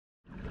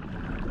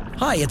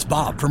Hi, it's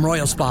Bob from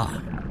Royal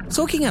Spa.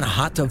 Soaking in a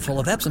hot tub full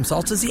of Epsom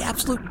salts is the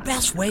absolute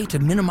best way to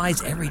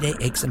minimize everyday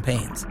aches and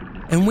pains.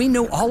 And we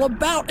know all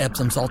about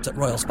Epsom salts at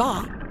Royal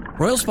Spa.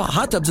 Royal Spa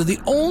hot tubs are the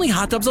only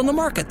hot tubs on the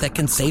market that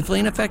can safely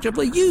and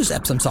effectively use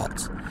Epsom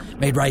salts.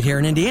 Made right here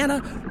in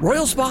Indiana,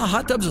 Royal Spa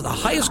hot tubs are the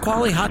highest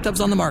quality hot tubs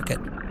on the market.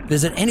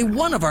 Visit any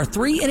one of our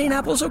 3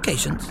 Indianapolis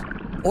locations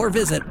or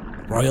visit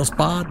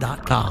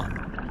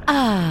royalspa.com.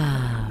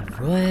 Ah,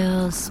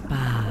 Royal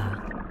Spa.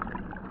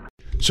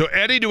 So,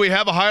 Eddie, do we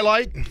have a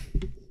highlight?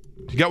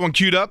 You got one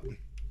queued up?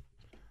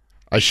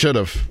 I should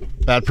have.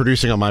 Bad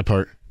producing on my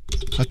part.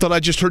 I thought I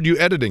just heard you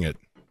editing it.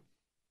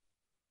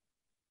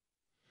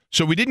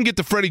 So we didn't get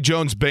the Freddie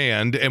Jones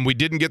band, and we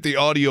didn't get the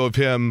audio of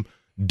him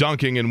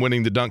dunking and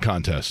winning the dunk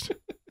contest.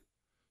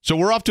 So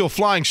we're off to a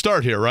flying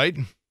start here, right?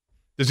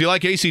 Does he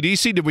like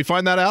AC/DC? Did we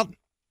find that out?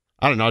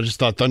 I don't know. I just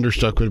thought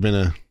Thunderstruck would have been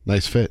a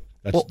nice fit.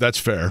 That's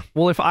fair.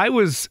 Well, if I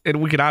was,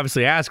 and we could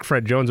obviously ask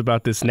Fred Jones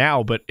about this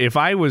now, but if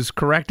I was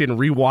correct in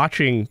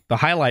rewatching the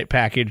highlight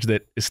package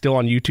that is still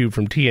on YouTube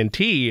from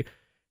TNT,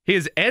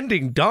 his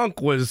ending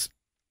dunk was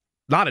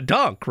not a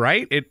dunk,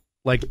 right? It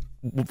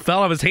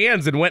fell out of his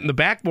hands and went in the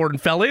backboard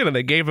and fell in, and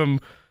they gave him,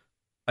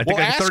 I think,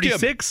 like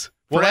 36.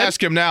 We'll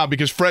ask him now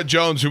because Fred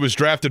Jones, who was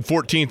drafted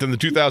 14th in the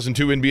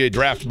 2002 NBA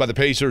draft by the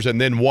Pacers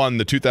and then won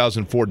the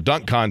 2004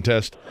 dunk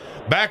contest,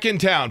 back in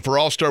town for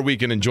All-Star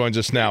Weekend and joins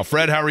us now.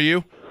 Fred, how are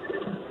you?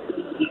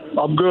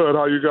 I'm good.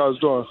 How you guys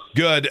doing?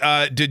 Good.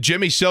 Did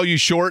Jimmy sell you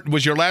short?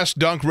 Was your last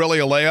dunk really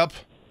a layup?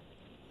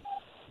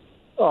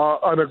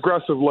 An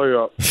aggressive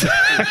layup.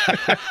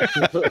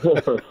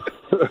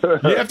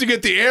 You have to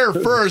get the air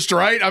first,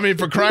 right? I mean,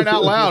 for crying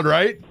out loud,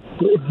 right?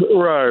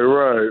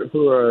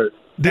 Right.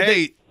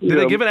 Did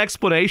they give an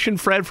explanation,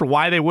 Fred, for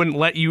why they wouldn't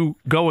let you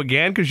go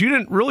again? Because you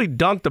didn't really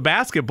dunk the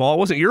basketball. It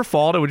wasn't your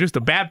fault. It was just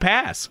a bad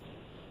pass.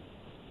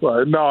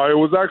 Right. No, it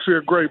was actually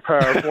a great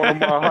pass. One of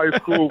my high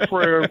school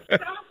friends,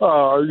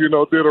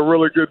 did a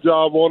really good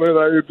job on it.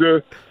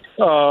 It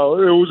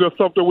was just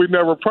something we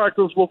never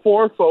practiced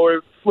before, so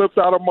it slipped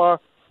out of my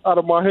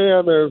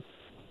hand, and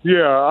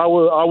yeah, I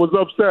was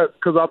upset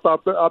because I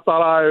thought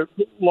I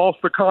lost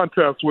the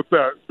contest with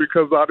that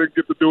because I didn't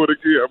get to do it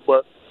again,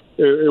 but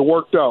it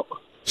worked out.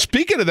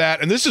 Speaking of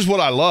that, and this is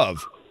what I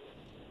love.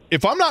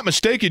 If I'm not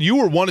mistaken, you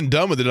were one and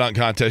done with the dunk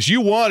contest. You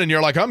won, and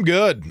you're like, I'm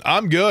good.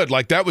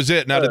 Like, that was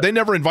it. Now, did they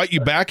never invite you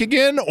back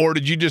again, or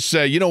did you just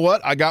say, you know what,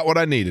 I got what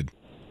I needed?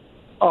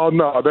 Oh,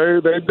 no,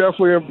 they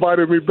definitely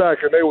invited me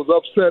back, and they was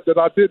upset that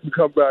I didn't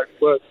come back.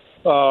 But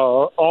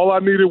all I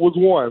needed was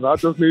one. I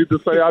just needed to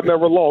say I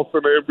never lost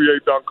in the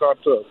NBA dunk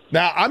contest.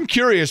 Now, I'm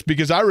curious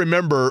because I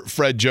remember,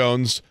 Fred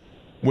Jones,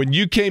 when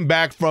you came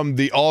back from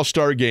the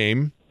All-Star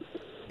game,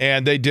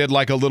 and they did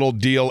like a little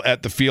deal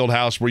at the field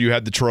house where you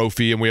had the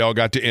trophy and we all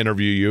got to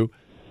interview you.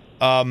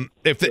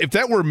 If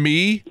that were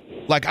me,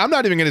 like, I'm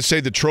not even going to say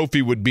the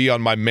trophy would be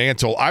on my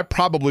mantle. I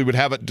probably would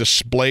have it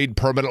displayed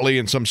permanently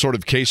in some sort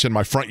of case in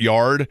my front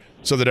yard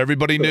so that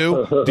everybody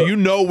knew. Do you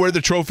know where the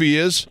trophy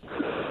is?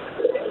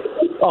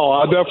 Oh,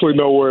 I definitely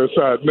know where it's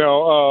at.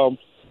 Now,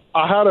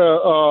 I had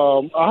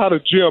a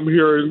gym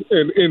here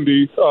in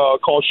Indy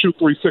called Shoot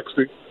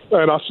 360,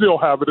 and I still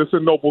have it. It's in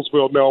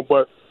Noblesville now,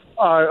 but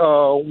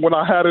when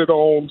I had it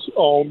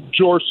on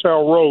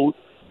Georgetown Road,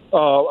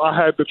 I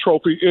had the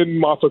trophy in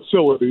my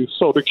facility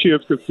so the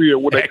kids could see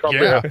it when they come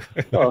in.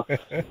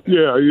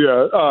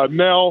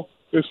 Now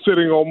it's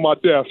sitting on my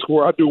desk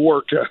where I do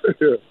work at.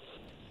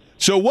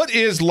 So what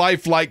is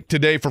life like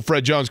today for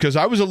Fred Jones? Because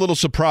I was a little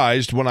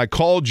surprised when I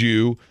called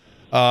you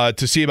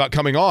to see about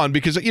coming on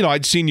because,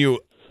 I'd seen you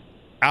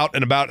out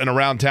and about and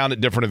around town at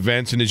different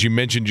events, and as you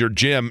mentioned, your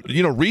gym,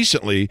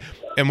 recently.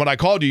 And when I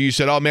called you, you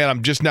said, oh, man,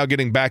 I'm just now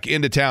getting back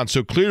into town.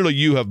 So clearly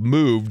you have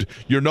moved.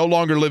 You're no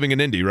longer living in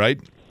Indy, right?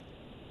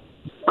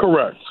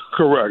 Correct.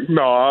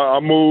 No, I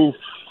moved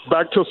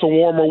back to some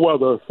warmer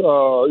weather,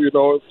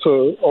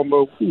 on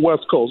the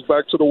West Coast,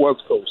 back to the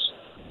West Coast.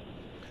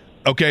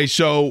 Okay,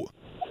 so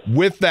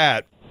with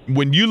that,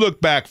 when you look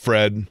back,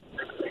 Fred,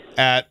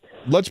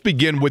 let's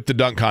begin with the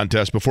dunk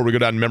contest before we go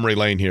down memory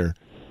lane here.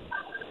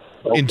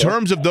 Okay. In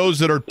terms of those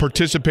that are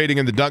participating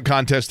in the dunk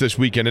contest this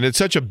weekend, and it's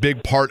such a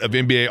big part of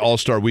NBA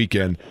All-Star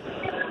Weekend,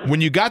 when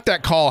you got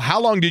that call,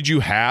 how long did you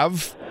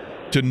have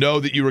to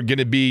know that you were going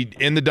to be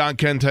in the dunk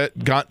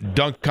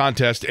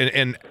contest,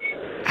 and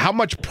how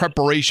much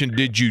preparation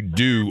did you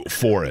do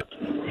for it?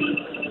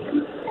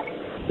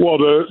 Well,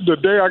 the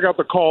day I got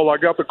the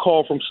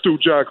call from Stu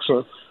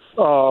Jackson,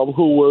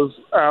 who was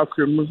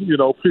asking,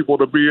 people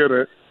to be in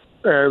it.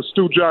 And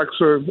Stu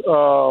Jackson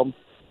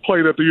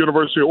played at the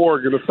University of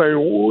Oregon,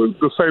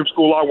 the same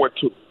school I went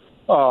to.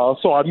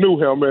 So I knew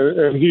him,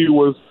 and he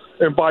was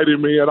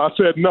inviting me, and I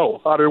said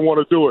no, I didn't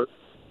want to do it.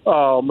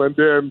 And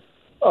then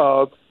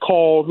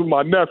called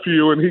my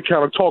nephew, and he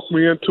kind of talked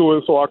me into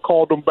it. So I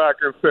called him back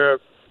and said,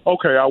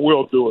 okay, I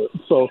will do it.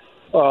 So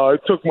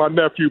it took my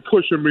nephew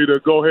pushing me to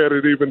go ahead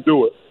and even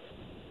do it.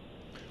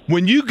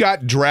 When you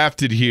got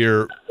drafted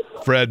here,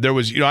 Fred, there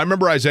was, I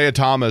remember Isaiah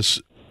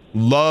Thomas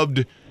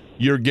loved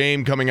your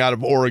game coming out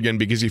of Oregon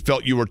because he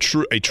felt you were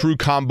a true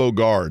combo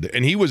guard.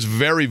 And he was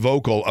very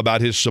vocal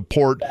about his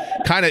support.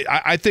 Kind of,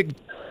 I think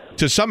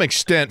to some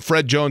extent,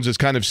 Fred Jones is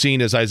kind of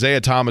seen as Isaiah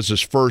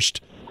Thomas's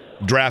first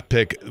draft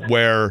pick,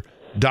 where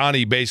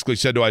Donnie basically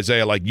said to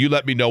Isaiah, like, you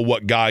let me know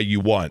what guy you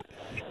want.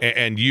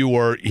 And he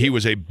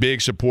was a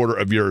big supporter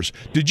of yours.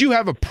 Did you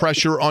have a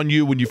pressure on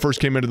you when you first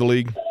came into the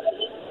league?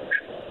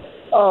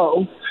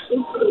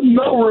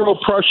 No real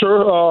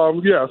pressure.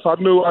 Yes, I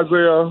knew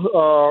Isaiah,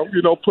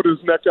 put his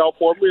neck out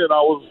for me, and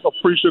I was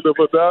appreciative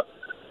of that.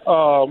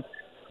 But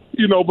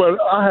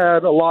I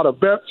had a lot of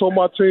vets on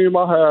my team.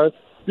 I had,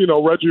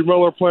 Reggie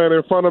Miller playing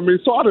in front of me,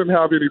 so I didn't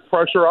have any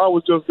pressure. I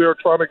was just there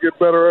trying to get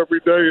better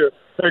every day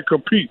and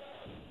compete.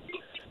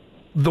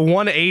 The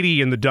 180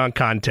 in the dunk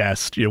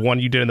contest, one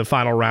you did in the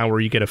final round where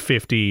you get a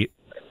 50,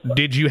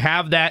 did you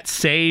have that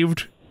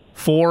saved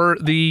for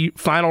the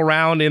final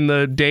round in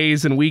the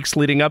days and weeks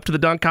leading up to the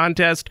dunk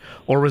contest,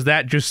 or was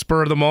that just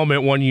spur of the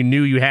moment one you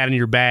knew you had in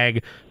your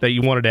bag that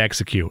you wanted to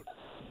execute?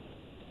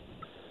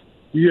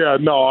 Yeah,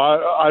 no,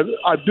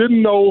 I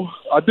didn't know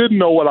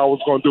what I was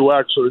going to do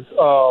actually,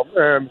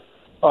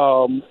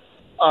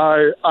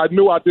 I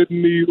knew I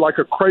didn't need like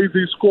a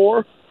crazy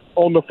score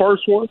on the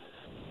first one,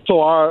 so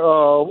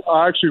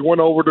I actually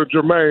went over to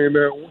Jermaine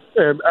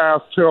and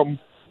asked him,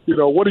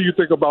 what do you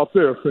think about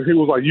this? And he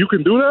was like, you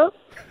can do that?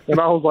 And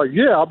I was like,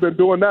 yeah, I've been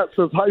doing that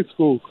since high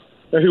school.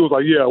 And he was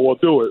like, yeah, well,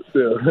 do it.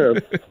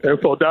 Yeah. And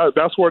so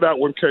that's where that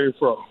one came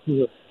from.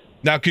 Yeah.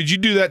 Now, could you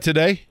do that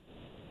today?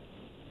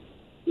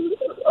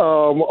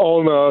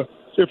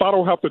 If I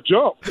don't have to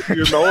jump,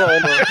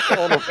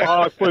 on a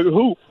 5-foot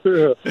hoop.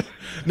 Yeah.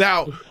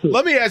 Now,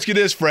 let me ask you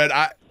this, Fred.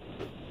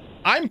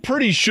 I'm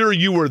pretty sure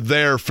you were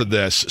there for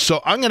this,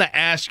 so I'm going to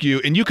ask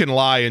you, and you can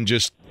lie and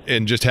just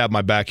have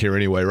my back here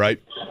anyway,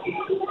 right?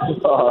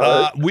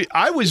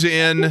 I was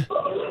in.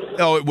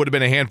 It would have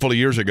been a handful of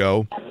years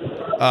ago.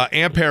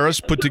 Amp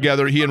Harris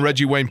he and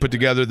Reggie Wayne put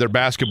together their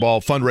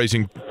basketball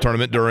fundraising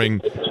tournament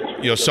during,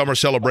 summer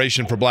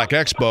celebration for Black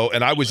Expo,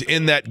 and I was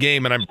in that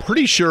game, and I'm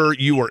pretty sure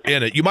you were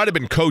in it. You might have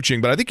been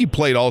coaching, but I think you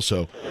played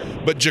also.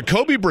 But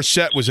Jacoby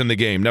Brissett was in the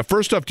game. Now,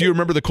 first off, do you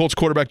remember the Colts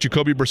quarterback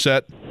Jacoby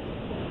Brissett?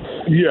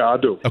 Yeah, I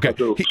do. Okay. I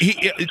do.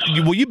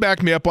 Will you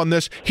back me up on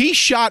this? He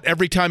shot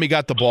every time he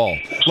got the ball.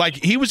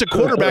 Like, he was a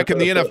quarterback in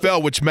the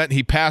NFL, which meant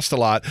he passed a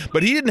lot,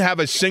 but he didn't have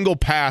a single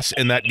pass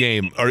in that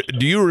game.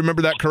 Do you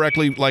remember that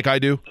correctly like I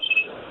do?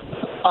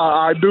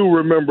 I do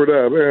remember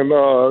that.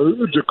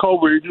 And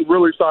Jacoby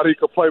really thought he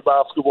could play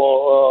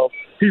basketball.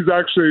 He's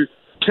actually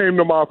came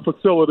to my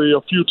facility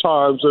a few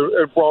times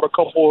and brought a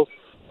couple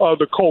of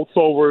the Colts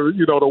over,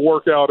 to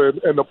work out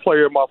and to play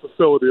in my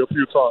facility a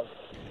few times.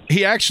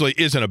 He actually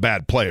isn't a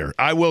bad player.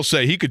 I will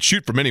say he could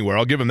shoot from anywhere.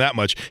 I'll give him that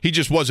much. He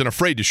just wasn't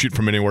afraid to shoot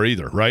from anywhere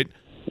either, right?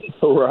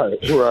 Right.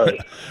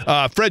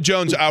 Fred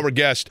Jones, our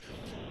guest.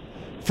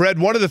 Fred,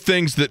 one of the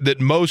things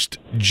that most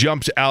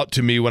jumps out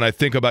to me when I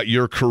think about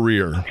your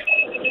career,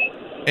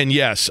 and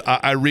yes,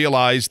 I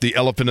realize the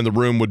elephant in the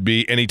room would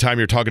be anytime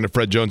you're talking to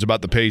Fred Jones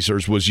about the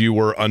Pacers, was you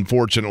were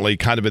unfortunately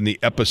kind of in the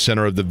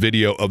epicenter of the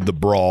video of the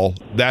brawl.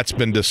 That's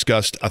been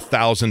discussed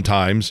 1,000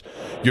 times.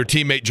 Your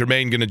teammate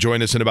Jermaine going to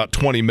join us in about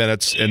 20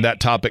 minutes, and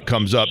that topic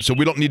comes up. So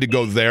we don't need to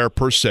go there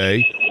per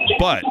se,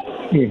 but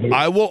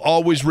I will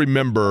always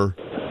remember,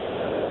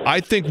 I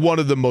think one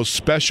of the most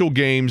special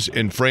games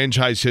in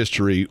franchise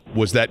history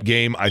was that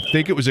game, I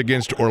think it was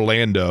against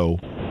Orlando,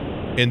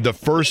 in the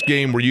first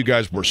game where you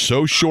guys were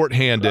so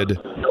shorthanded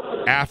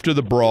after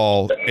the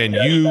brawl and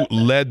you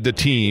led the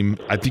team.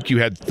 I think you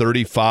had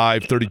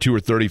 32 or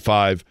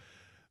 35.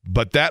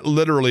 But that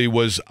literally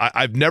was –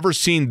 I've never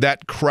seen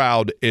that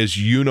crowd as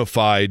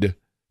unified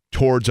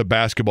towards a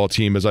basketball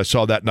team as I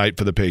saw that night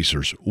for the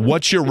Pacers.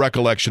 What's your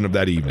recollection of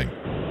that evening?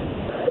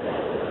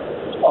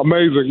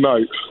 Amazing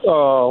night.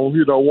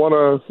 One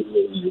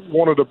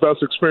of the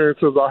best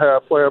experiences I had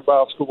playing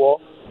basketball.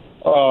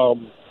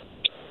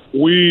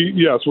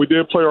 We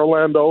did play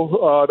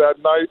Orlando that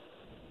night.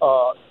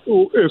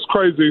 It's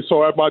crazy.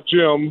 So at my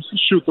gym,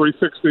 Shoot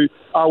 360,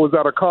 I was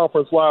at a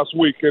conference last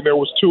week, and there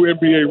was 2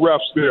 NBA refs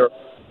there,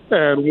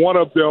 and one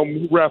of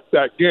them reffed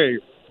that game,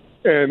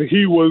 and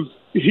he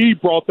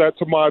brought that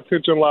to my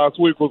attention last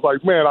week. Was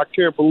like, man, I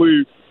can't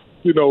believe,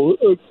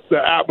 the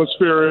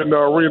atmosphere in the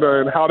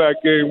arena and how that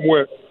game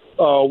went.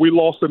 We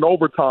lost in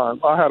overtime.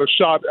 I had a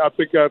shot, I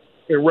think,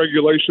 in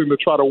regulation to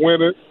try to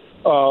win it.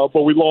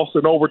 But we lost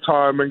in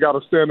overtime and got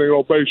a standing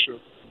ovation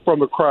from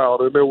the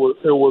crowd, and it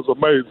was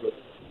amazing.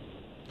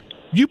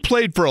 You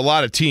played for a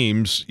lot of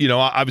teams,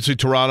 obviously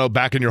Toronto,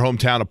 back in your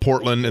hometown of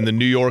Portland, and then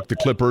New York, the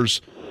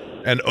Clippers,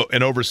 and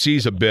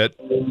overseas a bit.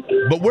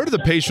 But where do the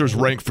Pacers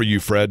rank for you,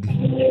 Fred?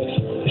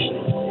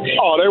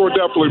 Oh, they were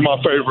definitely my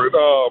favorite.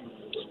 That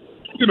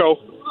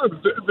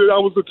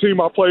was the team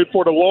I played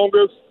for the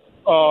longest.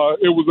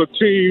 It was a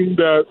team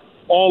that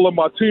all of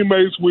my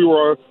teammates, we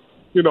were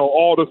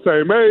all the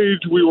same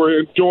age. We were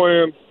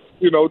enjoying,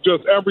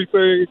 just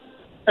everything,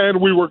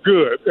 and we were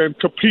good and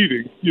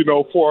competing,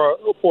 for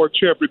a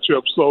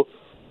championship. So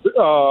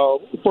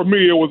for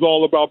me, it was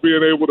all about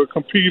being able to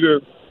compete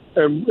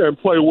and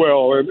play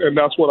well, and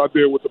that's what I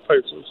did with the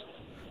Pacers.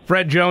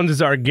 Fred Jones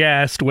is our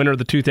guest, winner of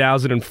the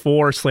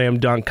 2004 Slam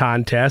Dunk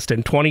Contest,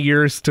 and 20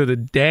 years to the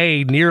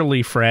day,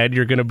 nearly, Fred,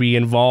 you're going to be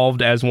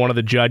involved as one of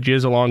the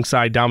judges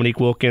alongside Dominique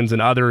Wilkins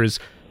and others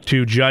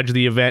to judge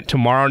the event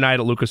tomorrow night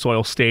at Lucas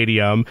Oil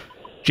Stadium.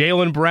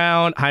 Jaylen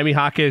Brown, Jaime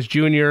Jaquez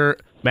Jr.,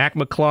 Mac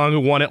McClung, who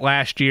won it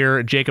last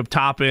year, Jacob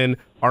Toppin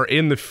are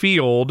in the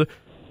field.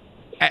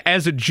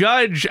 As a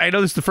judge, I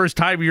know this is the first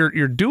time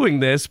you're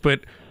doing this,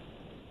 but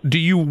do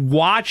you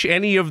watch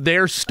any of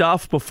their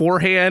stuff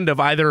beforehand of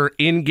either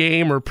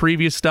in-game or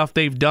previous stuff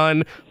they've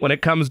done when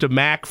it comes to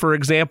Mac, for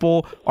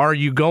example? Are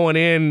you going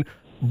in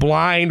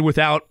blind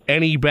without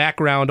any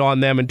background on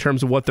them in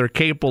terms of what they're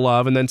capable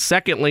of? And then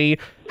secondly,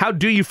 how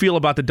do you feel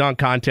about the dunk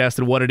contest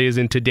and what it is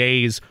in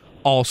today's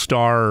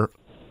all-star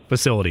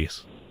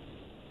facilities?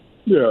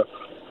 Yeah.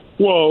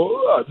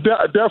 Well,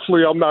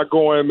 definitely I'm not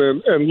going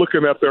and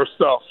looking at their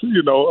stuff.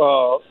 You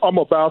know, I'm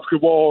a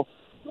basketball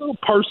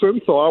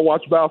person, so I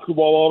watch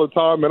basketball all the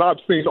time, and I've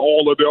seen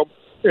all of them.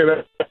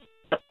 And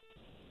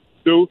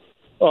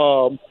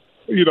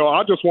you know,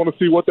 I just want to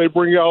see what they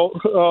bring out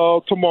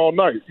tomorrow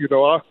night. You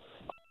know, I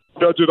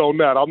judge it on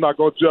that. I'm not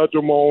going to judge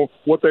them on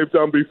what they've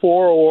done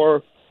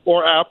before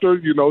or after.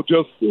 You know,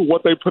 just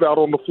what they put out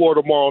on the floor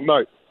tomorrow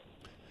night.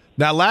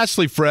 Now,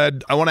 lastly,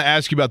 Fred, I want to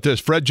ask you about this.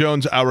 Fred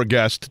Jones, our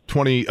guest,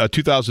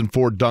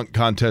 2004 dunk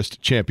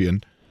contest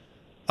champion.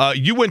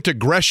 You went to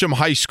Gresham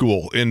High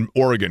School in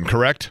Oregon,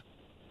 correct?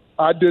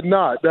 I did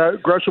not. That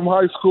Gresham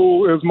High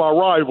School is my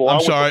rival.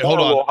 I'm sorry. Hold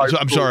on.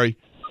 I'm sorry.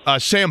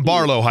 Sam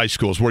Barlow High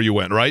School is where you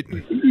went, right?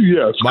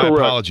 Yes, My correct.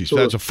 apologies.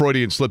 That's a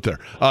Freudian slip there.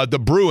 The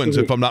Bruins,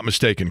 if I'm not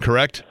mistaken,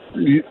 correct?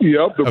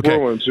 Yep, the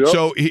Bruins. Yep.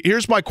 So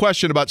here's my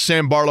question about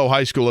Sam Barlow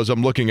High School as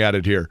I'm looking at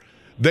it here.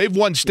 They've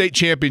won state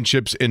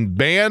championships in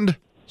band,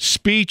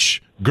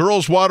 speech,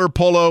 girls water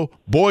polo,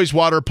 boys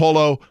water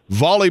polo,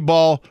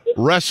 volleyball,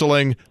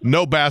 wrestling,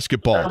 no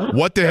basketball.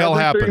 What the hell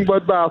happened? Everything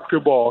but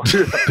basketball.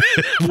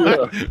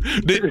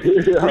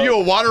 Were you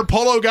a water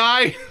polo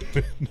guy?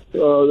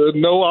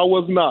 No, I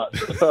was not.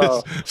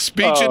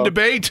 Speech and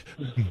debate?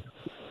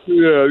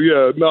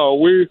 Yeah. No,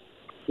 we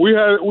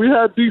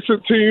had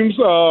decent teams.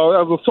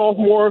 As a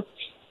sophomore,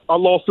 I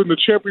lost in the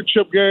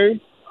championship game.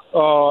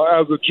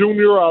 As a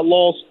junior, I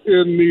lost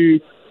in the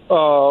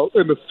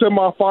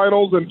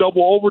semifinals in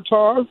double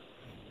overtime.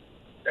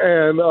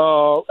 And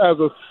as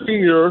a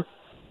senior,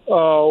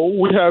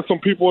 we had some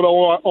people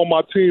on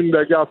my team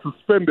that got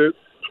suspended,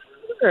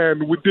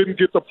 and we didn't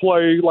get to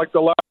play like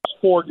the last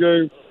 4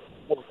 games.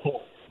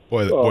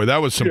 Boy, that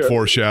was some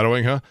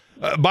foreshadowing, huh?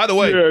 By the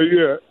way,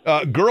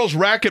 girls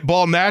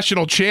racquetball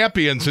national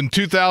champions in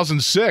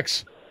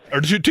 2006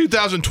 or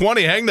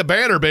 2020. Hang the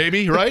banner,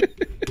 baby! Right?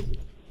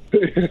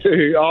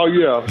 Oh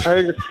yeah,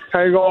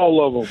 hang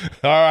all of them.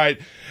 All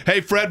right. Hey,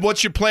 Fred,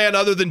 what's your plan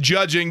other than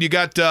judging? You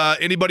got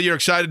anybody you're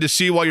excited to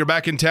see while you're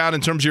back in town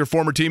in terms of your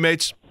former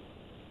teammates?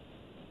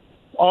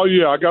 Oh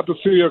yeah, I got to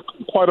see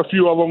quite a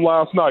few of them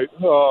last night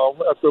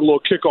at the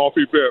little kickoff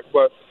event.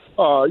 But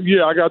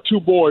I got 2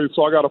 boys,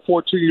 so I got a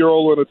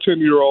 14-year-old and a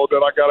 10-year-old that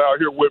I got out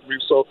here with me.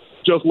 So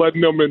just letting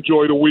them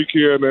enjoy the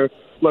weekend and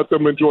let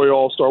them enjoy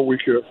All-Star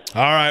Weekend.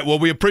 All right. Well,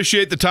 we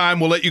appreciate the time.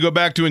 We'll let you go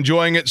back to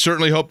enjoying it.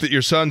 Certainly hope that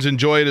your sons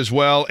enjoy it as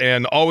well.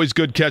 And always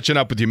good catching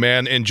up with you,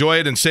 man. Enjoy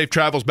it and safe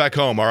travels back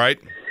home, all right?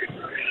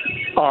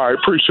 All right.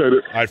 Appreciate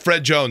it. All right.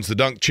 Fred Jones, the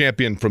dunk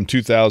champion from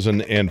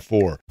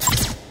 2004.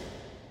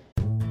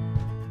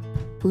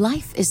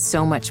 Life is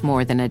so much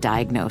more than a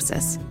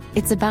diagnosis.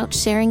 It's about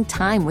sharing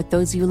time with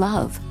those you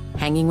love,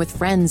 hanging with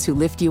friends who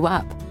lift you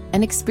up,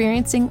 and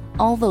experiencing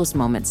all those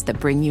moments that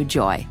bring you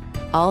joy.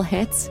 All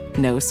hits,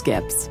 no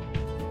skips.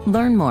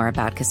 Learn more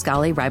about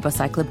Kisqali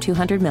Ribociclib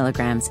 200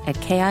 milligrams at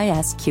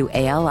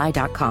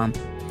KISQALI.com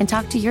and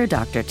talk to your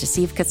doctor to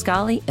see if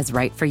Kisqali is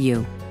right for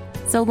you.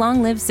 So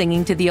long live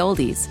singing to the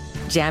oldies,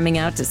 jamming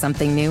out to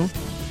something new,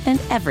 and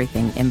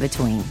everything in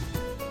between.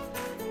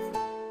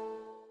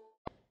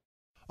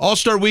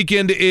 All-Star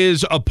Weekend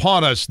is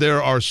upon us.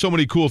 There are so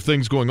many cool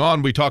things going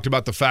on. We talked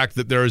about the fact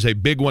that there is a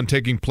big one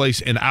taking place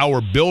in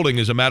our building,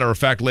 as a matter of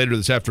fact, later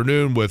this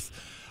afternoon with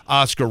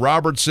Oscar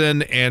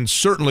Robertson, and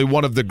certainly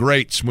one of the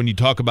greats when you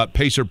talk about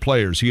Pacer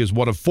players. He is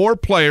one of 4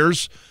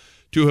 players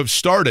to have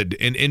started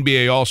an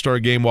NBA All-Star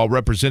game while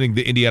representing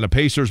the Indiana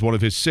Pacers, one of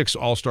his 6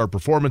 All-Star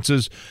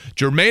performances.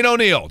 Jermaine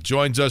O'Neal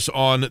joins us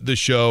on the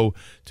show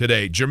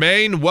today.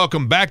 Jermaine,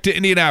 welcome back to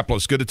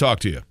Indianapolis. Good to talk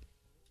to you.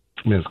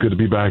 Man, it's good to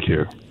be back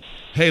here.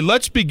 Hey,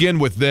 let's begin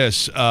with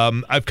this.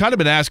 I've kind of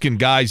been asking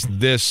guys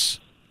this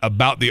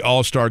about the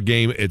All-Star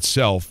game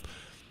itself.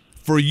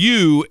 For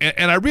you,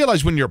 and I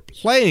realize when you're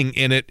playing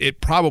in it,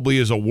 it probably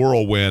is a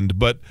whirlwind,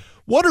 but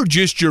what are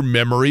just your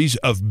memories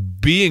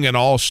of being an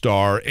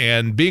All-Star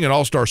and being an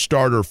All-Star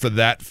starter for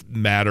that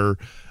matter?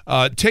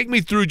 Take me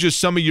through just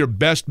some of your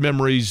best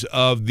memories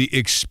of the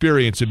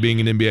experience of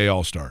being an NBA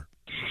All-Star.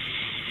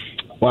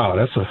 Wow,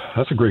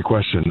 that's a great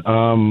question.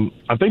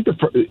 I think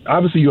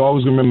obviously you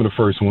always remember the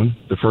first one.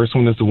 The first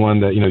one is the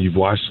one that you've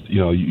watched.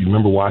 You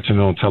remember watching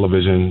it on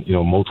television,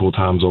 multiple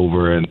times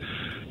over, and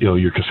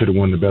you're considered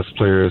one of the best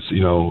players,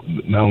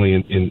 not only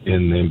in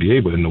the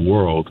NBA but in the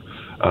world.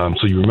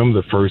 So you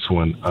remember the first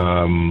one.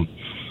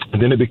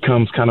 And then it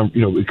becomes kind of,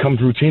 it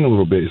becomes routine a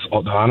little bit.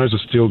 The honors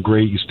are still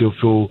great. You still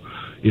feel,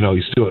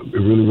 you're still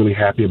really, really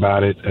happy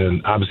about it.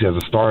 And obviously as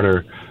a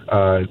starter,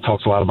 it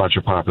talks a lot about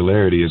your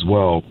popularity as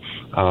well,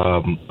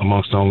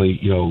 amongst not only,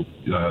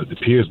 the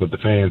peers, but the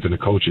fans and the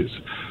coaches.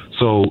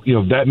 So,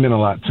 that meant a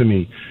lot to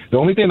me. The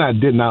only thing I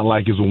did not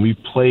like is when we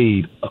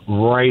played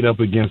right up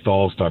against the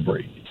All-Star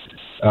break.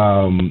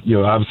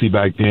 Obviously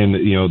back then,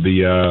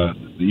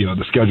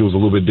 the schedule was a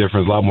little bit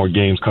different. A lot more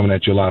games coming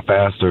at you a lot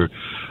faster.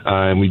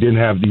 And we didn't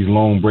have these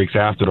long breaks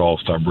after the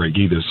All-Star break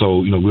either.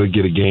 So, we'll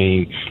get a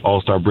game.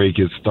 All-Star break,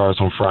 it starts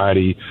on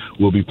Friday.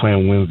 We'll be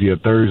playing Wednesday or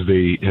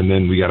Thursday, and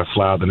then we got to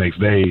fly out the next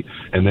day,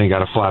 and then got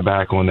to fly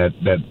back on that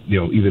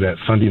either that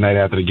Sunday night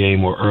after the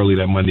game or early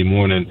that Monday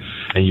morning,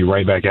 and you're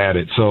right back at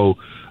it. So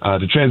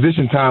the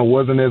transition time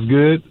wasn't as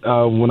good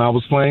when I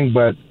was playing,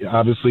 but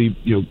obviously,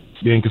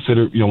 being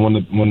considered, one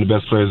of the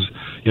best players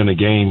in the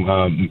game,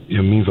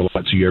 it means a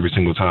lot to you every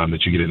single time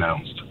that you get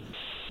announced.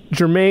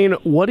 Jermaine,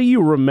 what do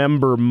you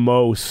remember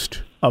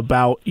most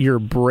about your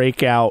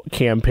breakout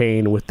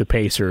campaign with the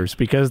Pacers?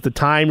 Because the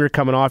time you're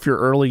coming off your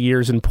early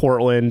years in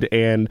Portland,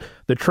 and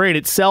the trade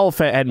itself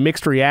had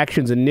mixed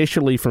reactions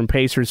initially from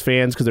Pacers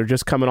fans because they're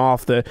just coming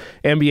off the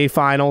NBA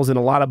Finals, and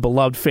a lot of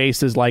beloved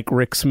faces like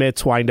Rick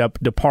Smits wind up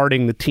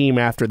departing the team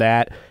after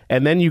that.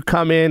 And then you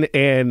come in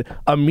and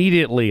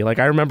immediately, like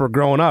I remember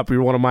growing up, you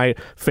were one of my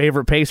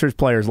favorite Pacers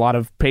players. A lot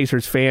of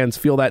Pacers fans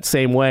feel that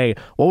same way.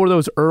 What were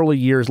those early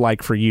years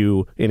like for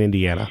you in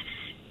Indiana?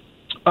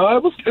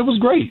 It was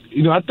great.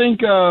 I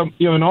think,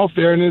 in all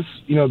fairness,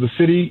 the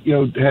city,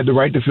 had the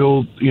right to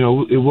feel,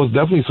 it was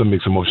definitely some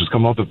mixed emotions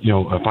coming off the,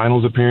 a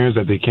finals appearance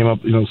that they came up,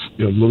 a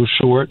little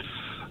short.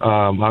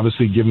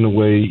 Obviously giving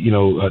away,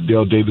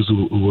 Dale Davis,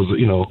 who was,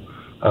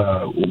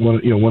 one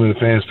of the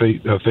fans'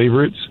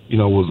 favorites,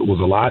 was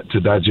a lot to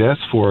digest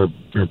for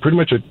pretty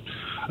much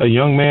a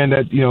young man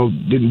that,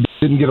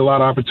 didn't get a lot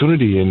of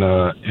opportunity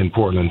in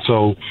Portland.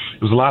 So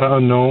it was a lot of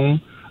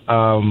unknown.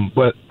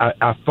 But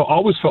I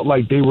always felt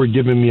like they were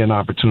giving me an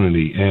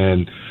opportunity.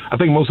 And I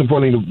think most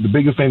importantly, the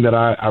biggest thing that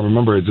I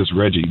remember is just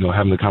Reggie,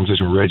 having the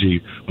conversation with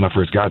Reggie when I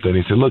first got there.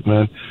 And he said, look,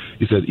 man,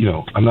 he said,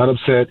 I'm not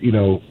upset. I'm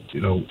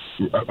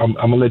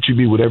going to let you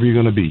be whatever you're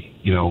going to be.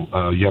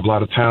 You have a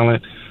lot of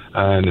talent.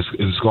 And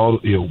it's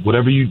called,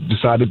 whatever you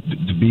decided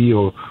to be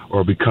or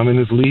become in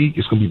this league,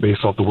 it's going to be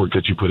based off the work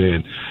that you put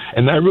in.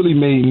 And that really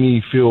made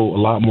me feel a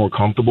lot more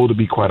comfortable, to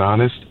be quite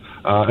honest.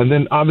 And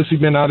then obviously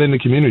being out in the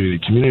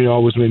community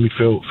always made me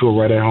feel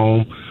right at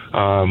home.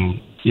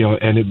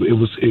 And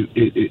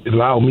it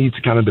allowed me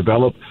to kind of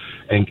develop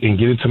and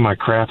get into my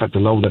craft at the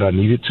level that I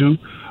needed to.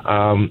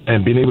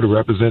 And being able to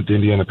represent the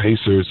Indiana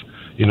Pacers,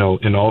 in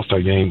the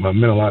All-Star game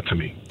meant a lot to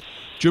me.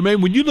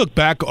 Jermaine, when you look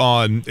back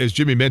on, as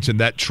Jimmy mentioned,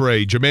 that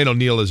trade, Jermaine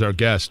O'Neal is our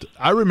guest.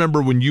 I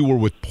remember when you were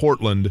with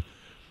Portland,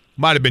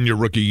 might have been your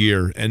rookie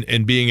year,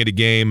 and being at a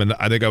game, and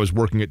I think I was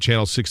working at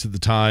Channel 6 at the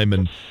time,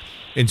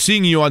 and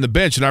seeing you on the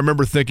bench, and I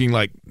remember thinking,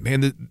 like,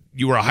 man,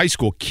 you were a high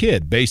school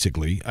kid,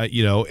 basically,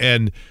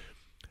 and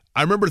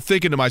I remember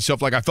thinking to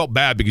myself, like, I felt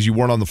bad because you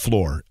weren't on the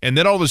floor. And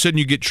then all of a sudden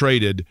you get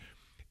traded,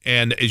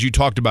 and as you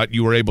talked about,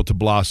 you were able to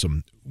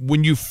blossom.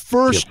 When you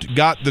first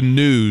got the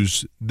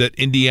news that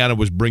Indiana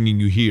was bringing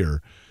you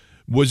here,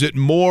 was it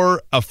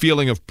more a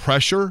feeling of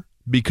pressure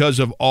because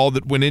of all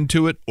that went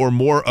into it, or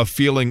more a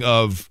feeling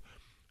of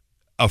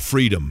a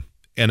freedom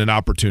and an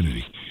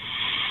opportunity?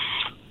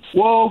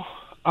 Well,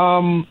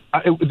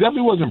 it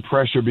definitely wasn't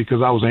pressure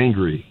because I was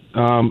angry.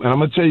 And I'm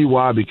going to tell you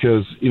why,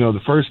 because, the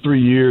first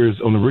 3 years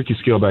on the rookie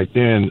scale back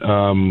then,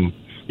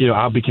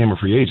 I became a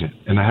free agent,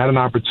 and I had an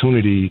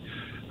opportunity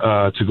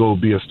to go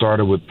be a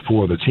starter with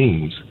 4 other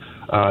teams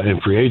in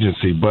free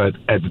agency. But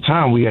at the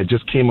time, we had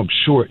just came up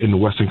short in the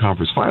Western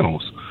Conference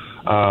Finals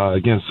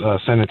against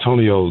San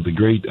Antonio, the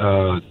great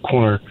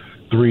corner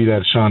 3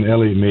 that Sean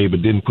Elliott made,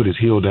 but didn't put his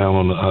heel down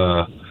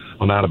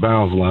on the out of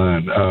bounds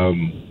line,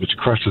 which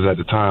crushed us at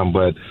the time.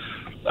 But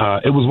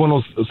it was one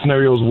of those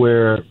scenarios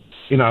where,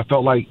 I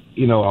felt like,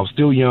 I was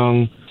still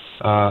young.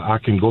 I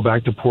can go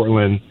back to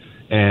Portland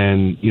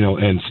and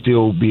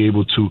still be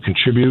able to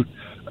contribute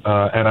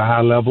at a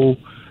high level.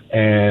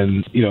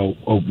 And,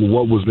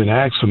 what was been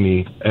asked for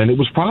me, and it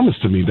was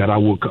promised to me that I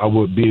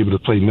would be able to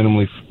play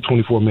minimally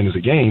 24 minutes a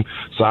game.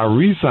 So I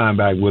re-signed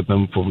back with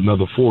them for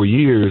another 4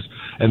 years,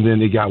 and then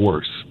it got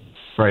worse.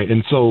 Right.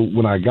 And so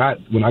when I got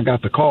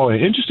the call,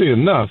 and interestingly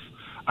enough,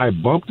 I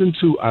bumped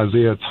into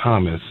Isaiah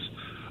Thomas.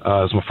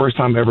 It's my first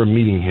time ever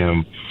meeting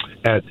him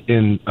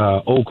in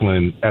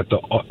Oakland at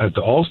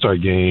the All-Star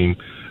game.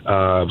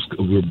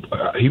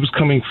 He was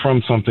coming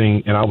from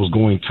something, and I was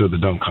going to the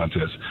dunk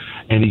contest.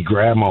 And he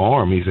grabbed my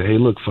arm. He said, "Hey,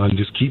 look, son,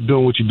 just keep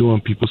doing what you're doing.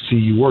 People see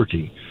you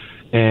working."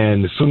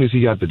 And as soon as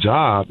he got the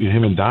job,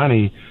 him and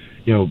Donnie,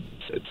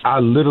 I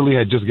literally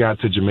had just got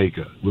to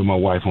Jamaica with my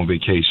wife on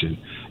vacation.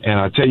 And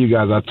I tell you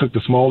guys, I took the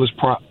smallest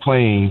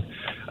plane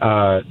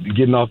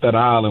getting off that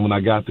island when I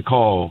got the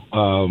call,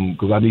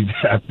 because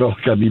I felt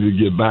like I needed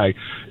to get back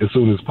as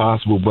soon as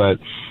possible. But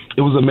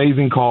it was an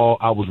amazing call.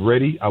 I was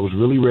ready. I was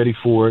really ready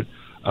for it,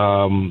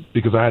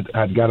 because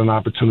I'd got an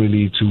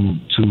opportunity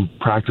to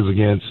practice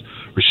against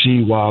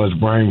Rasheed Wallace,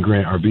 Brian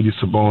Grant, Arvydas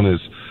Sabonis,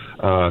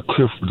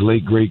 the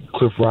late great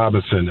Cliff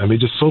Robinson. I mean,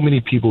 just so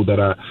many people that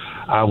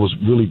I was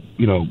really,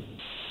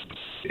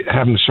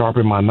 having to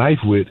sharpen my knife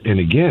with and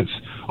against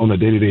on a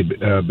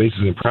day-to-day basis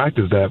in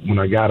practice, that when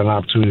I got an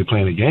opportunity to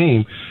play in a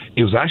game,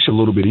 it was actually a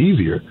little bit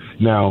easier.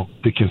 Now,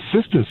 the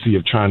consistency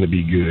of trying to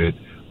be good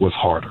was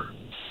harder,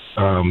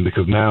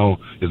 because now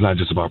it's not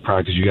just about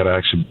practice. You got to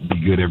actually be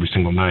good every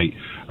single night,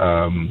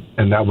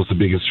 and that was the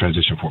biggest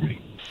transition for me.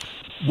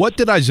 What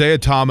did Isaiah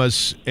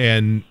Thomas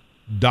and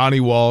Donnie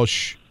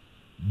Walsh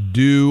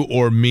do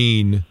or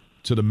mean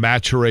to the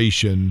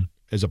maturation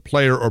as a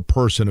player or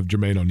person of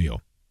Jermaine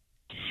O'Neal?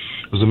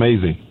 It was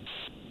amazing.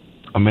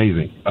 A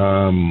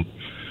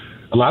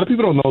lot of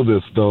people don't know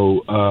this,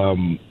 though.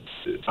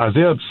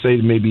 Isaiah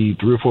stayed maybe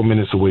 3 or 4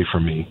 minutes away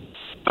from me.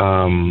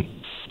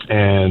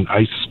 And I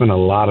used to spend a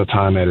lot of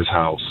time at his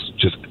house.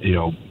 Just,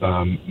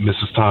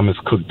 Mrs. Thomas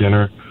cooked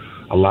dinner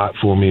a lot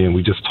for me, and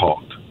we just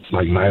talked,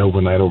 like night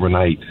over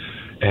night.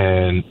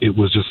 And it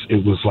was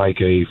like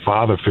a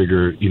father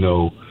figure, giving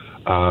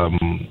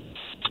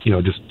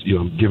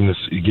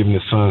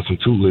his son some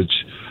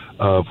tutelage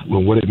of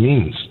what it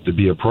means to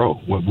be a pro,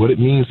 what it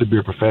means to be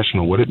a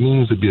professional, what it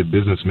means to be a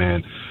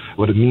businessman,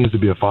 what it means to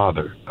be a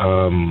father.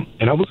 And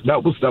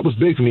that was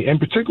big for me. In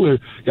particular,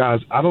 guys,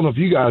 I don't know if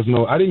you guys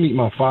know, I didn't meet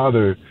my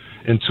father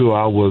until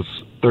I was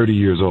 30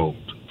 years old,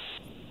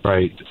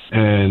 right?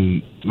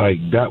 And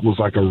that was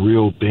like a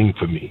real thing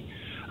for me.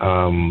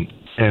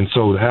 And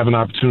so to have an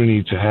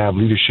opportunity to have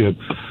leadership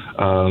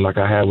like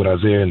I had with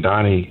Isaiah and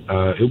Donnie,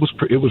 it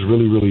was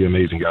really, really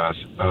amazing, guys.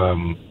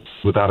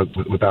 Without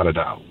a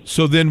doubt.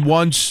 So then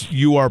once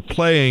you are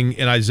playing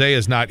and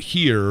Isaiah's not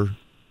here,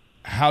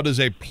 how does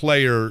a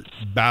player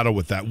battle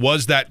with that?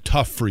 Was that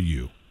tough for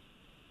you?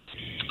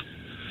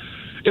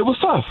 It was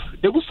tough.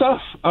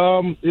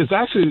 It's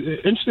actually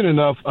interesting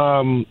enough.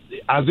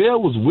 Isaiah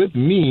was with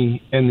me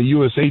and the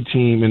USA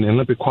team in the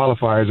Olympic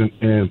qualifiers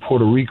in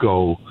Puerto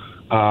Rico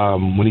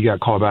when he got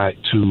called back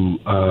to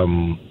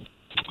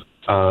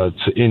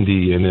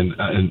Indy, and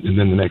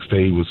then the next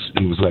day he was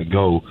let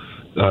go.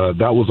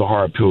 That was a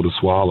hard pill to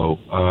swallow.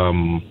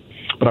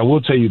 But I will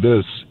tell you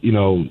this,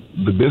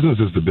 the business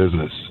is the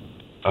business.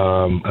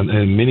 And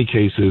in many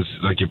cases,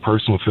 like your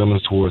personal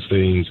feelings towards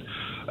things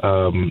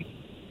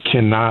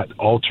cannot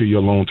alter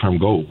your long-term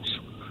goals.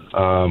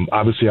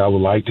 Obviously, I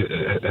would like to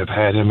have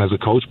had him as a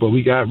coach, but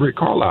we got Rick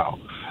Carlisle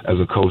as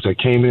a coach that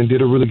came in and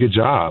did a really good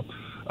job.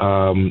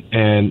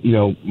 And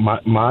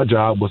my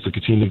job was to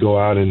continue to go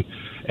out and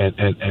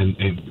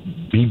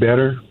be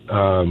better,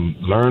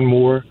 learn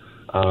more,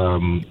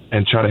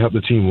 and try to help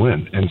the team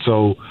win. And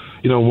so,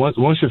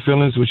 once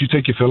you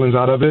take your feelings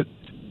out of it,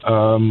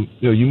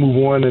 you move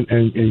on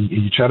and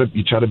you try to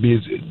be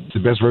the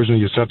best version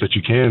of yourself that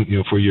you can,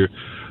 for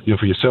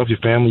yourself, your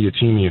family, your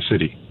team, and your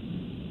city.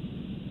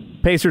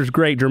 Pacers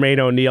great Jermaine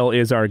O'Neal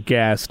is our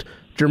guest.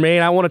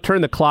 Jermaine, I want to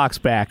turn the clocks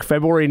back.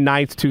 February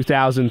 9th,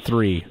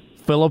 2003,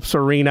 Phillips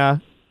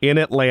Arena in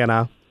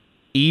Atlanta,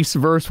 East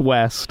versus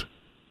West,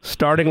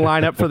 starting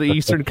lineup for the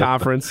Eastern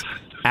Conference.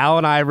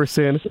 Allen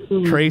Iverson,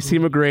 Tracy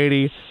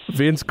McGrady,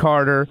 Vince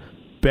Carter,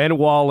 Ben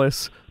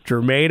Wallace,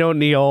 Jermaine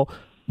O'Neal,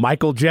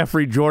 Michael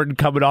Jeffrey Jordan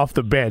coming off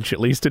the bench, at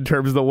least in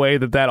terms of the way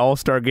that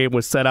All-Star game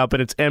was set up,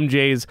 and it's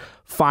MJ's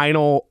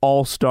final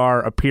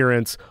All-Star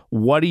appearance.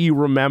 What do you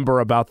remember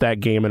about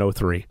that game in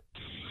 2003?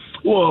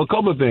 Well, a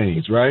couple of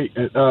things, right?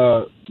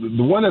 The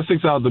one that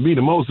sticks out to me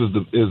the most is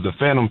the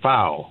phantom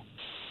foul,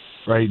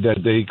 right,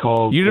 that they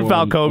called. You didn't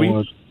foul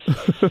Kobe.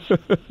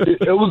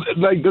 It was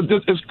like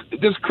it's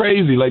just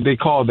crazy. Like they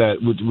called that,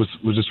 which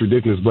was just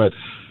ridiculous. But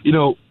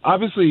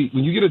obviously,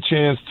 when you get a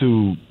chance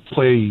to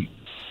play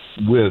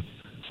with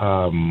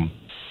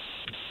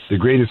the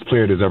greatest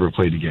player that's ever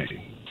played the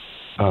game,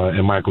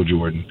 and Michael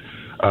Jordan,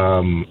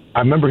 I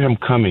remember him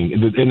coming,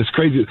 and it's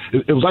crazy.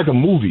 It was like a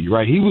movie,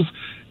 right?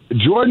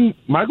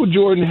 Michael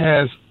Jordan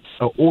has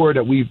an aura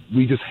that we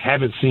just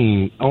haven't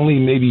seen. Only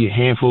maybe a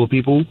handful of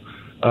people.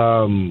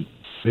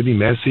 Maybe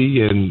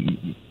Messi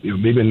and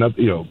maybe another,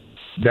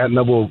 that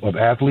level of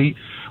athlete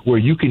where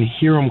you can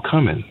hear them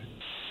coming.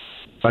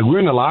 Like we're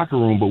in the locker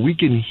room, but we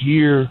can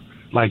hear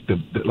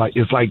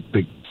it's like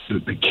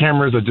the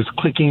cameras are just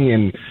clicking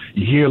and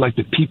you hear like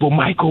the people,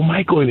 Michael,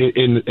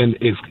 and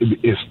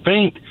it's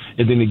faint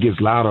and then it gets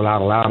louder,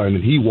 and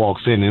then he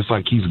walks in and it's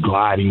like he's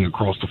gliding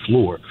across the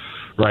floor,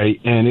 right?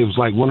 And it was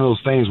like one of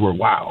those things where,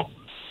 wow,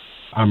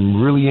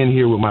 I'm really in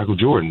here with Michael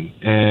Jordan.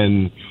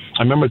 And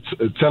I remember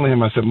telling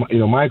him, I said,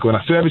 Michael, and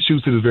I still have his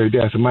shoes to this very day.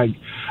 I said, Mike,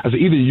 either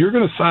you're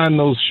going to sign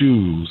those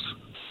shoes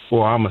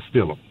or I'm going to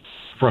steal them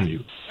from you.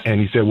 And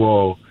he said,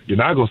 well, you're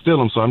not going to steal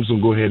them, so I'm just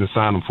going to go ahead and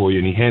sign them for you.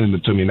 And he handed them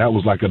to me. And that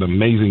was like an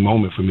amazing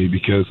moment for me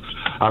because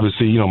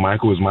obviously,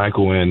 Michael is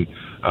Michael. And,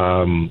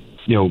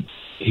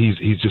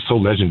 he's just so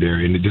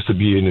legendary, and just to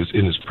be in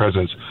his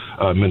presence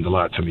meant a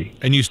lot to me.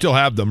 And you still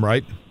have them,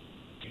 right?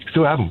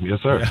 Still have them, yes,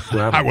 sir. Still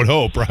have them. I would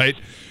hope, right?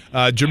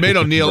 Jermaine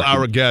O'Neal,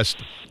 our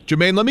guest.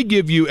 Jermaine, let me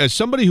give you, as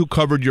somebody who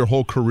covered your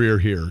whole career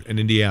here in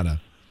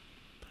Indiana,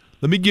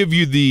 let me give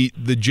you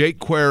the Jake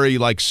Query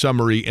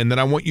summary, and then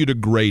I want you to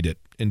grade it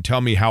and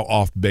tell me how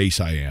off base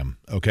I am,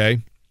 okay?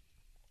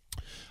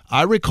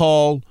 I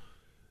recall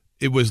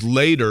it was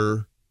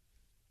later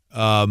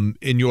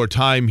in your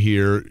time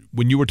here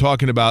when you were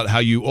talking about how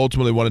you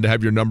ultimately wanted to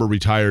have your number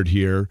retired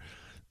here,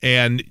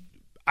 and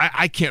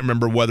I can't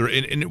remember whether,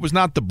 and it was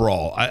not the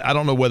brawl. I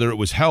don't know whether it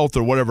was health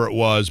or whatever it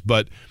was,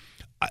 but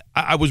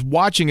I was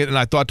watching it and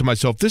I thought to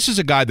myself, this is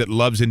a guy that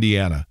loves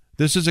Indiana.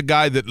 This is a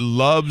guy that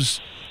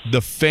loves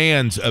the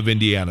fans of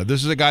Indiana.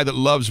 This is a guy that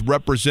loves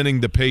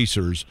representing the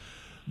Pacers.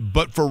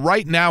 But for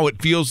right now,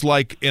 it feels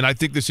like, and I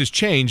think this has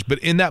changed, but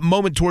in that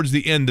moment towards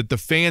the end, that the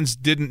fans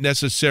didn't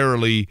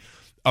necessarily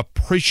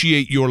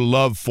appreciate your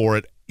love for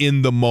it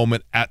in the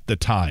moment at the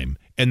time,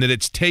 and that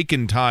it's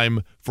taken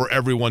time for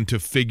everyone to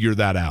figure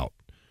that out.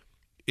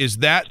 Is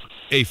that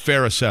a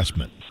fair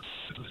assessment?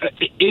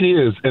 It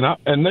is,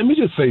 and let me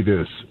just say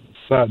this: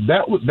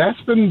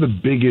 that's been the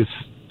biggest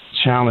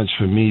challenge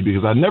for me,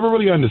 because I never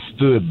really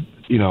understood,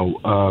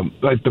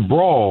 the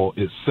brawl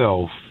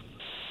itself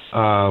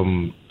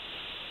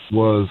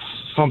was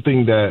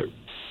something that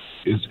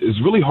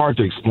is really hard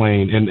to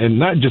explain, and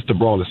not just the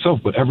brawl itself,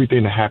 but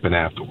everything that happened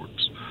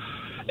afterwards.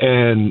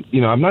 And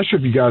I'm not sure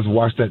if you guys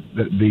watched the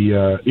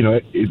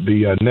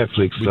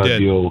Netflix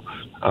deal.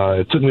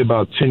 It took me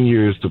about 10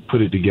 years to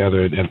put it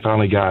together, and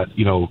finally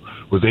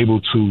was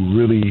able to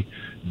really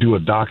do a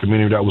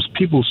documentary that was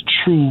people's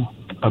true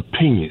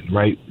opinion,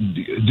 right?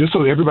 Just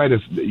so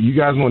you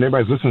guys know, and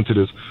everybody's listening to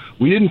this,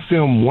 we didn't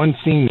film one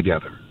scene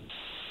together.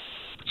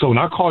 So when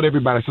I called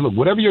everybody, I said, look,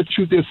 whatever your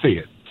truth is, say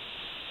it.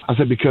 I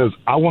said, because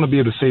I want to be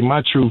able to say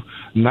my truth,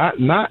 not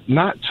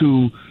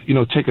to,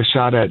 take a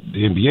shot at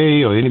the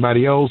NBA or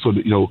anybody else, or,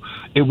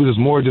 it was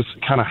more just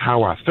kind of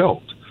how I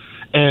felt.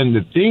 And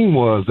the thing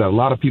was that a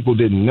lot of people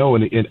didn't know,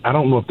 and I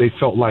don't know if they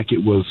felt like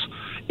it was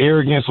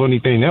arrogance or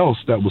anything else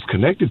that was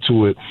connected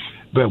to it,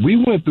 but we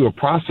went through a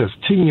process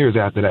 10 years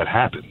after that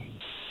happened,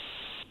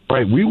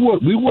 right? We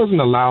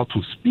wasn't allowed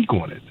to speak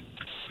on it.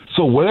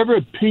 So whatever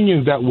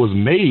opinions that was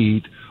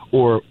made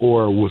or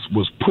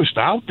was pushed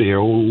out there,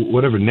 or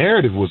whatever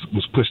narrative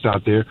was pushed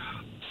out there,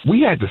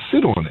 we had to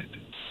sit on it.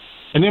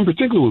 And in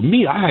particular with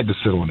me, I had to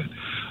sit on it.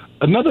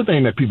 Another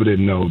thing that people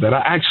didn't know, that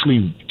I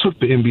actually took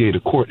the NBA to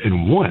court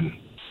and won.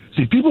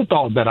 See, people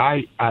thought that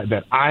I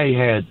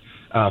had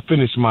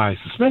finished my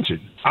suspension.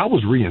 I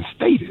was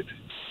reinstated,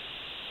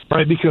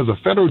 right? Because a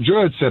federal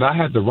judge said I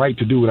had the right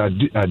to do what I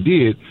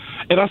did.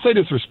 And I say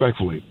this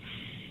respectfully.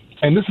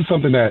 And this is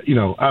something that,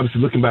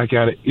 obviously looking back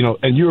at it,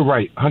 and you're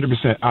right,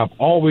 100%. I've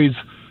always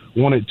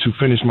wanted to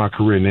finish my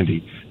career in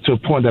Indy, to a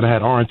point that I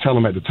had Arn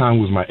Tellem at the time,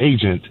 who was my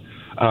agent,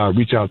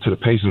 reach out to the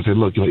Pacers and say,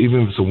 look,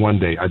 even if it's a one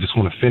day, I just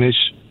want to finish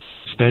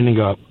standing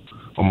up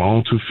on my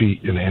own 2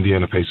 feet in the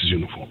Indiana Pacers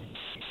uniform,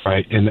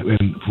 right? And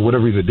for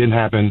whatever reason, it didn't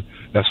happen.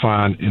 That's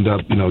fine. End up,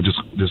 just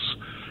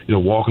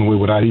walking away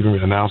without even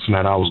announcing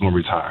that I was going to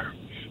retire.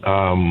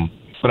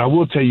 But I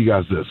will tell you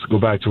guys this. Go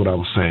back to what I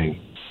was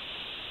saying.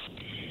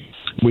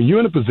 When you're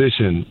in a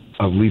position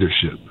of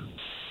leadership,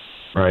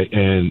 right,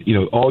 and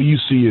all you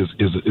see is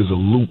a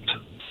looped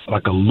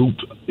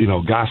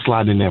guy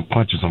sliding in there and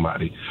punching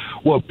somebody.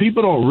 Well,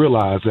 people don't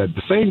realize that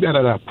the same guy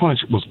that I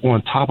punched was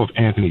on top of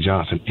Anthony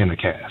Johnson in a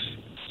cast.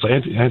 So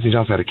Anthony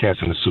Johnson had a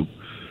cast in the suit.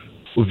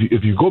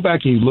 If you go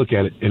back and you look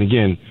at it, and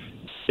again,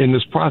 in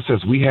this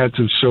process, we had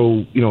to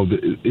show,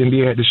 the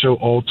NBA had to show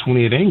all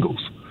 28 angles,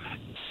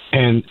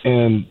 and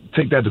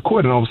take that to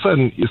court, and all of a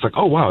sudden it's like,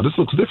 oh wow, this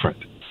looks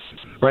different.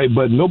 Right,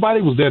 but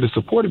nobody was there to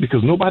support it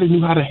because nobody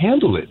knew how to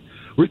handle it.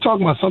 We're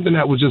talking about something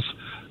that was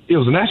it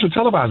was a national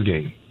televised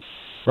game,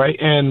 right?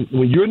 And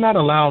when you're not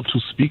allowed to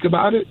speak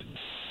about it,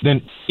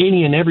 then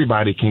any and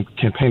everybody can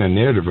paint a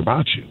narrative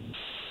about you.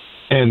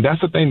 And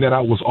that's the thing that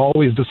I was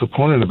always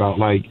disappointed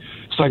about.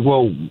 It's like,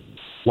 well,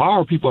 why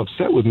are people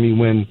upset with me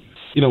when,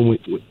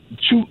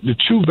 the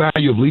true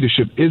value of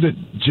leadership isn't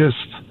just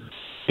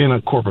in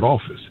a corporate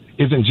office,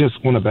 isn't just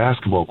on a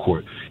basketball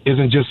court,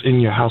 isn't just in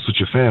your house with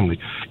your family.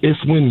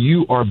 It's when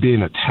you are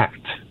being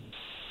attacked,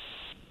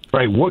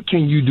 right? What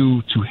can you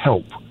do to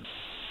help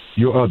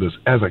your others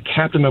as a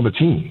captain of a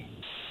team,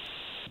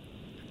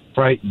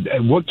 right?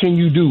 What can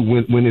you do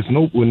when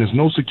there's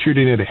no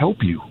security there to help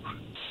you,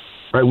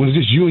 right? When it's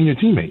just you and your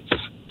teammates.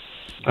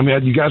 I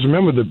mean, you guys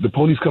remember the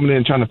police coming in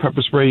and trying to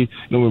pepper spray,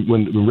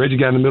 when Reggie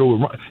got in the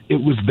middle, it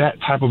was that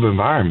type of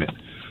environment.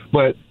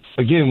 But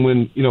again,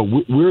 when,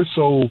 we're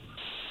so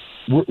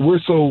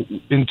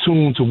in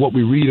tune to what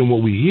we read and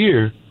what we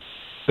hear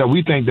that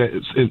we think that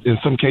in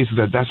some cases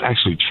that's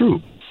actually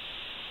true.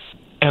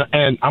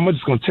 And I'm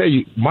just going to tell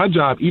you, my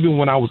job, even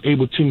when I was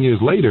able 10 years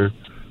later,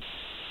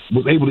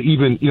 was able to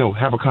even,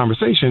 have a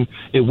conversation,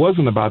 it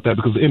wasn't about that,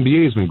 because the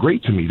NBA has been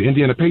great to me. The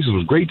Indiana Pacers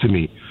was great to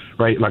me,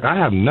 right? I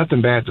have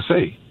nothing bad to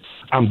say.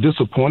 I'm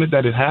disappointed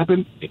that it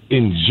happened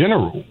in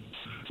general,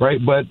 right?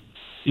 But,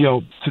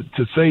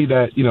 to say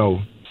that,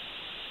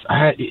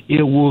 I had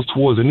ill wills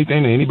towards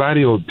anything or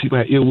anybody, or people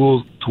had ill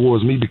wills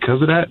towards me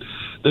because of that,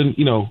 then,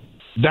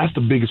 that's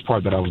the biggest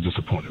part that I was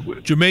disappointed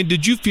with. Jermaine,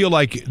 did you feel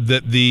like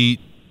that the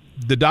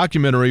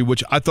documentary,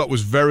 which I thought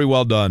was very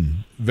well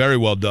done,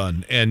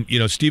 and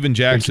Steven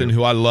Jackson,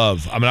 who I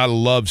love. I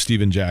love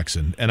Steven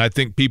Jackson, and I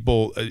think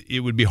it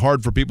would be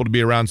hard for people to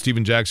be around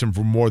Steven Jackson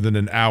for more than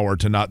an hour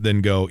to not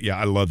then go, yeah,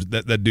 I love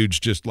that. That dude's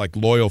just like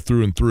loyal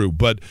through and through.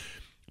 But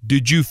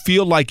did you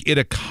feel like it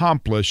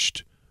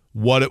accomplished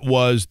what it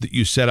was that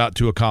you set out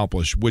to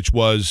accomplish, which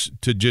was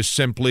to just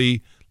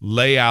simply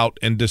lay out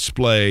and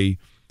display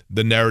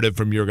the narrative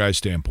from your guys'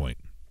 standpoint?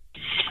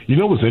 You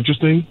know what's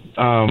interesting?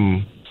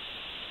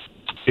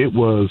 It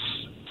was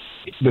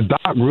the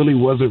doc really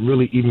wasn't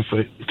really even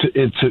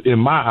in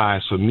my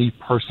eyes, for me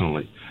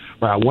personally.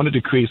 Right? I wanted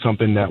to create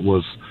something that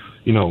was,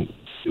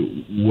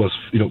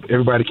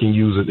 everybody can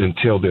use it and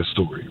tell their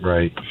story,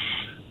 right?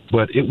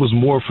 But it was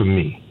more for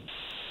me,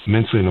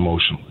 mentally and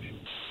emotionally.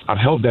 I've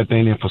held that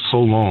thing in for so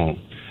long,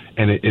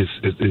 and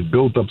it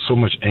built up so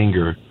much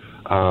anger.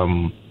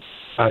 I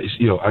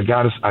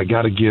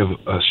gotta give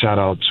a shout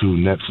out to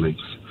Netflix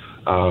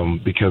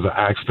because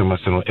I asked them. I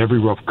said, on every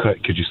rough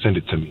cut, could you send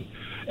it to me?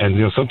 And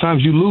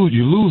sometimes you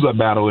lose a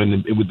battle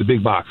with the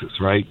big boxes,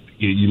 right?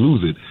 You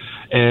lose it,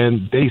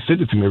 and they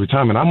sent it to me every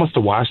time. And I must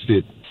have watched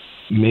it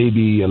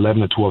maybe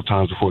 11 or 12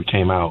 times before it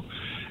came out.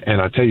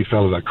 And I tell you,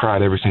 fellas, I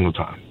cried every single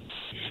time.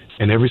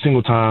 And every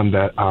single time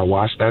that I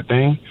watched that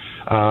thing,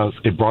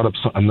 it brought up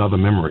another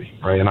memory,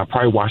 right? And I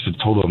probably watched it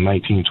a total of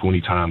 19,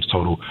 20 times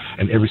total.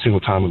 And every single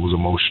time it was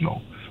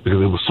emotional because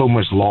there was so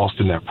much lost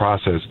in that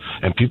process.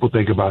 And people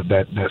think about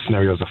that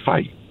scenario as a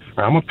fight,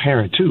 right? I'm a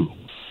parent too.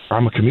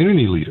 I'm a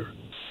community leader,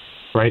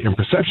 right? And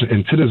perception.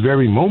 And to this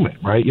very moment,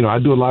 right? I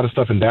do a lot of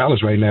stuff in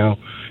Dallas right now.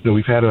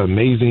 We've had an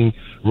amazing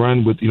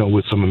run with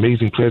some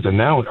amazing players that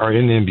now are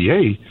in the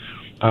NBA.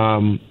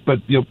 But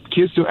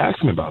kids still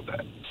ask me about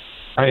that.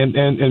 And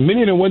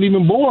many of them weren't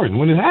even born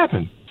when it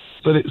happened.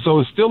 So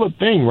it's still a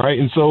thing, right?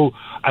 And so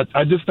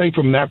I just think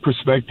from that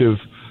perspective,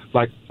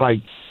 like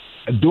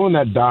doing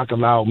that doc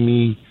allowed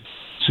me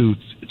to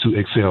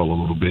excel a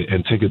little bit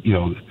and take it,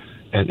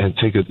 and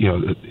take it,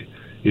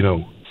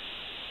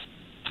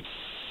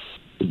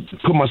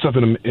 put myself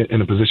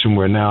in a position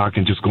where now I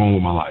can just go on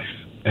with my life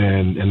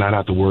and not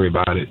have to worry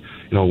about it.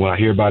 When I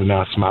hear about it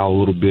now, I smile a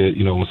little bit.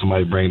 When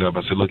somebody brings it up,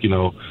 I say, look,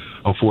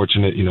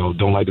 unfortunate,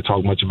 don't like to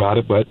talk much about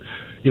it, but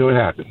it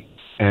happened.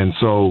 And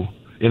so,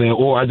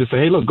 or I just say,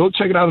 hey, look, go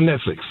check it out on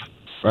Netflix,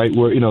 right?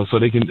 Where, so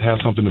they can have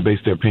something to base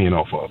their opinion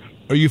off of.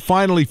 Are you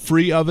finally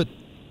free of it?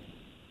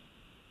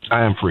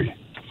 I am free.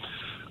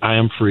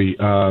 I'm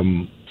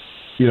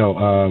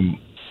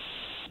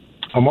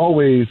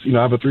always,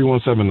 I have a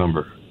 317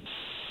 number.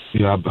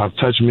 I've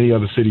touched many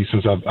other cities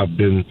since I've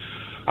been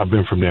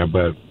from there,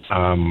 but,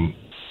 I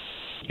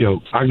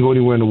can go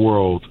anywhere in the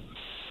world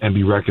and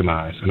be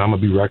recognized, and I'm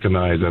going to be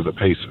recognized as a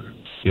Pacer.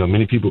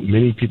 Many people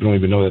don't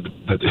even know that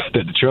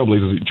the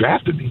Trailblazers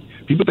drafted me.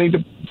 People think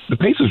the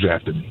Pacers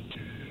drafted me,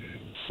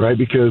 right?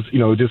 Because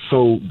just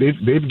so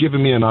they've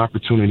given me an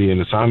opportunity, and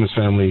the Simons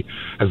family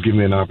has given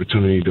me an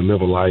opportunity to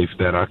live a life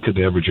that I could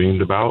have ever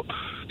dreamed about.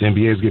 The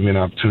NBA has given me an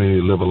opportunity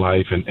to live a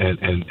life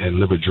and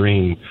live a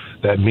dream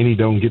that many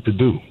don't get to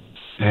do.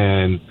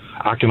 And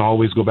I can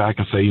always go back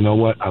and say, you know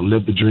what? I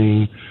lived the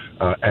dream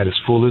at its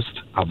fullest.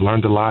 I've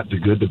learned a lot, the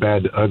good, the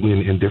bad, the ugly,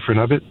 and indifferent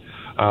of it.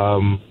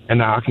 And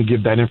now I can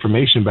give that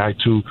information back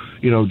to,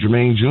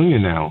 Jermaine Jr.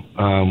 now,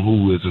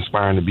 who is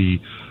aspiring to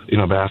be,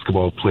 a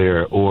basketball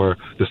player, or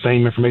the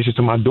same information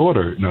to my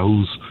daughter,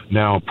 who's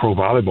now a pro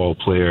volleyball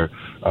player,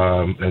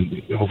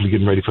 and hopefully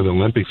getting ready for the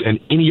Olympics, and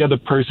any other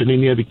person,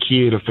 any other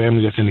kid or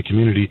family that's in the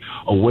community,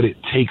 or what it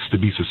takes to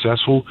be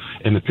successful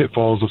and the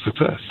pitfalls of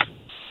success.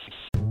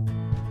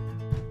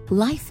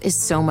 Life is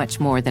so much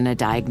more than a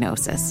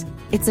diagnosis.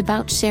 It's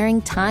about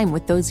sharing time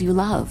with those you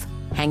love,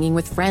 hanging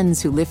with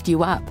friends who lift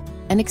you up,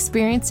 and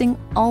experiencing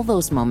all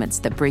those moments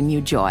that bring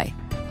you joy.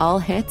 All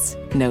hits,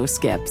 no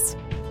skips.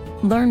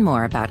 Learn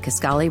more about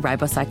Kisqali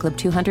Ribociclib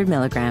 200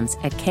 milligrams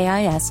at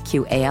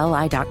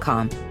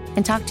KISQALI.com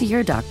and talk to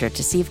your doctor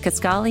to see if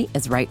Kisqali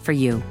is right for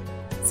you.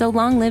 So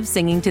long live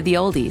singing to the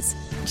oldies,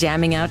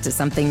 jamming out to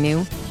something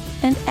new,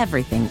 and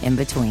everything in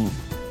between.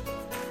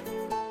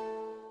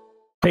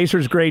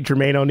 Pacers great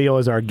Jermaine O'Neal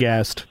is our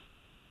guest.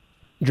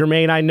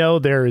 Jermaine, I know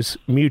there's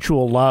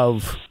mutual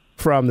love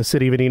from the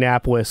city of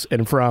Indianapolis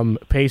and from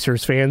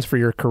Pacers fans for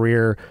your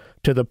career,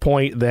 to the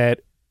point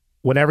that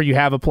whenever you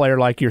have a player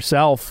like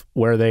yourself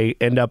where they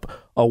end up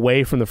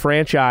away from the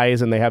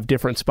franchise and they have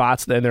different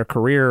spots in their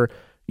career,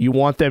 you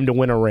want them to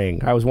win a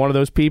ring. I was one of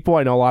those people.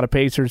 I know a lot of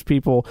Pacers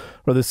people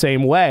are the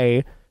same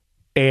way.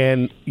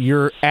 And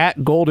you're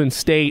at Golden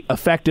State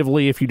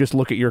effectively, if you just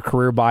look at your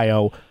career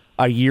bio,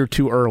 a year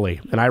too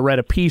early. And I read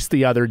a piece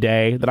the other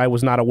day that I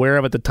was not aware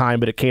of at the time,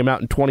 but it came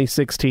out in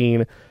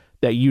 2016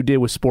 that you did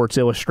with Sports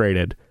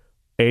Illustrated.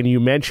 And you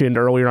mentioned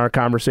earlier in our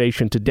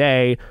conversation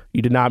today,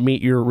 you did not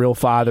meet your real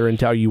father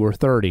until you were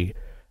 30.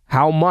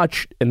 How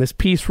much, and this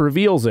piece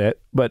reveals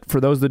it, but for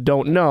those that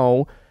don't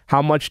know,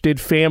 how much did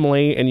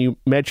family, and you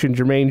mentioned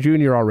Jermaine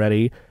Jr.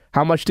 already,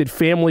 how much did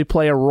family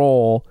play a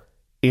role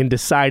in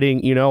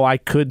deciding, I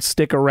could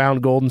stick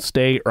around Golden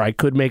State or I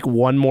could make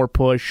one more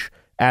push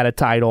at a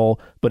title,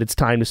 but it's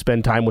time to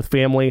spend time with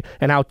family?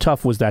 And how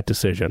tough was that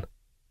decision?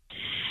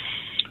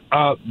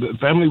 The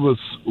family was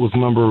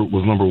number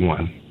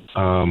one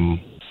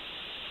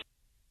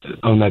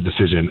on that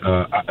decision.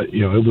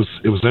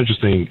 It was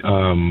interesting.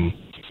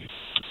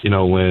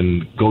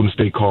 When Golden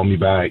State called me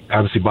back,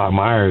 obviously Bob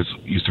Myers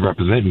used to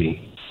represent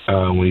me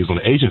when he was on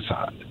the agent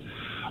side.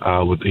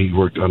 He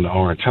worked under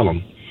R.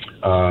 Tellum.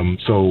 I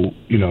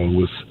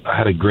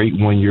had a great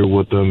 1 year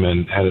with them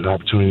and had an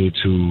opportunity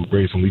to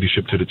bring some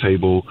leadership to the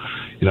table.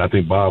 I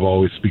think Bob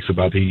always speaks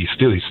about he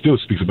still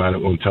speaks about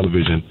it on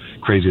television,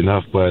 crazy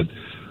enough. But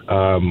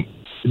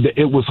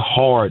it was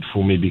hard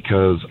for me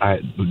because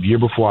the year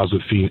before I was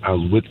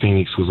with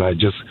Phoenix was I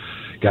just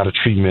got a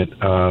treatment,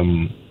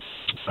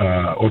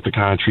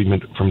 orthocon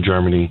treatment from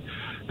Germany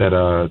that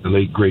the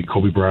late great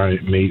Kobe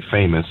Bryant made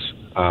famous.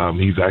 I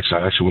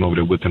actually went over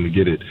there with him to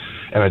get it,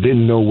 and I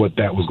didn't know what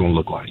that was going to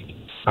look like.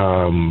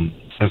 And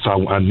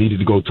so I needed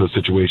to go to a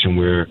situation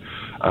where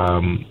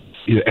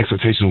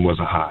expectation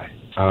wasn't high.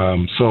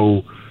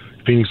 So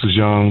Phoenix was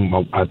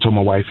young. I told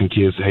my wife and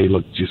kids, "Hey,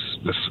 look,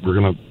 we're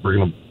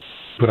gonna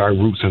put our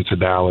roots into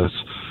Dallas.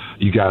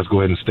 You guys go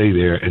ahead and stay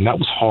there." And that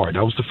was hard.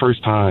 That was the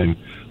first time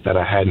that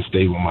I hadn't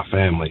stayed with my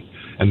family.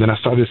 And then I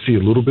started to see a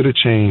little bit of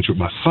change with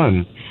my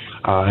son.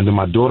 And then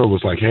my daughter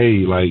was like,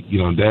 "Hey,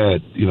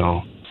 Dad,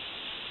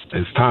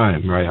 it's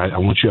time, right? I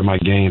want you at my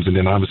games." And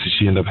then obviously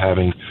she ended up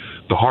having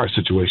the heart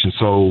situation.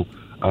 So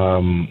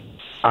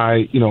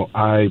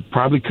I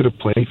probably could have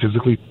played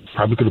physically,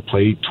 probably could have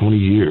played 20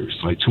 years,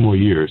 like 2 more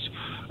years.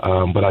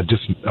 But I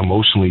just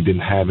emotionally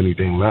didn't have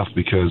anything left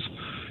because,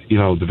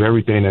 the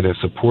very thing that has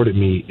supported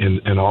me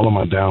in all of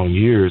my down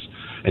years,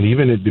 and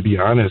even to be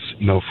honest,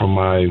 from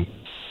my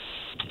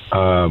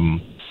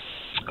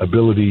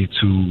ability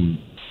to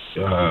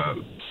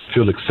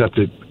feel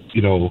accepted,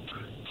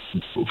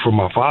 from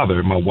my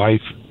father, my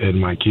wife, and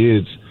my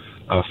kids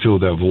fill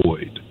that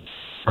void,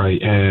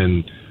 right?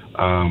 And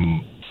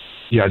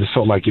I just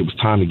felt like it was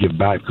time to give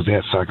back because they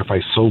had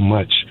sacrificed so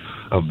much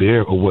of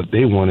what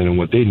they wanted and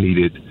what they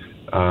needed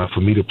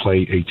for me to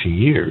play 18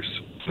 years.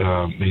 You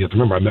have to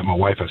remember, I met my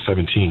wife at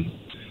 17,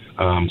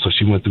 so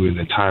she went through an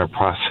entire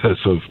process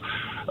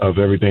of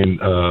everything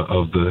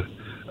of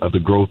the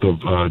growth of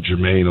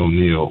Jermaine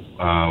O'Neal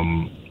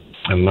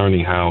and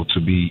learning how to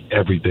be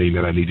everything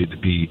that I needed to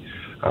be.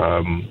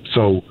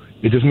 So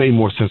it just made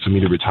more sense for me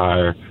to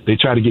retire. They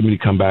tried to get me to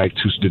come back.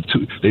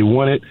 They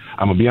wanted.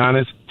 I'm gonna be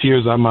honest.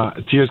 Tears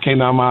came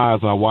down my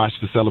eyes when I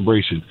watched the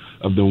celebration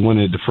of them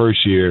winning it the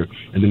first year,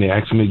 and then they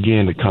asked me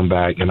again to come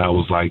back, and I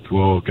was like,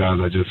 "Well, guys,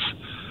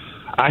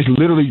 I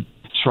literally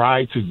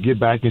tried to get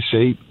back in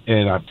shape,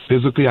 and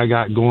physically I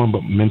got going,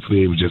 but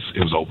mentally it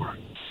was over."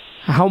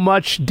 How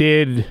much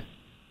did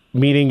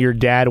meeting your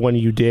dad when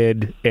you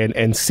did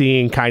and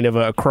seeing kind of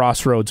a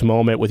crossroads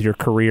moment with your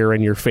career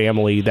and your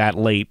family that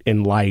late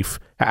in life,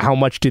 how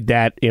much did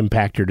that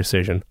impact your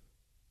decision?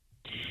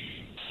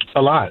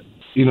 A lot.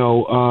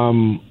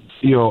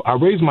 I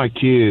raised my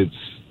kids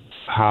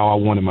how I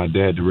wanted my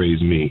dad to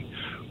raise me.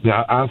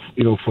 Now,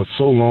 for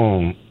so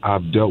long,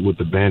 I've dealt with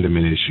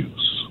abandonment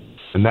issues.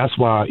 And that's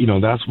why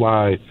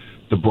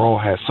the brawl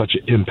has such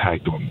an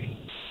impact on me,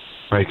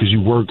 right? Because you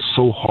work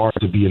so hard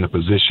to be in a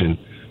position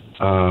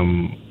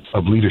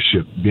of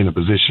leadership, be in a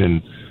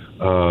position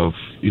of,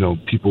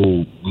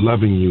 people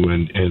loving you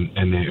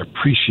and they're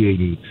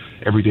appreciating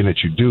everything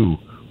that you do.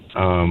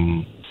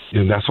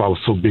 And that's why I was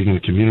so big in the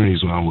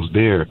communities when I was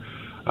there.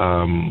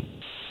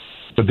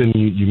 But then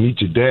you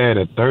meet your dad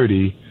at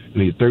 30,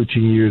 and you're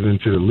 13 years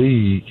into the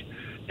league,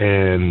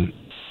 and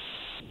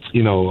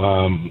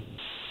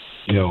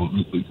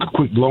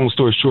quick, long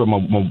story short,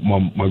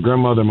 my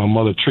grandmother and my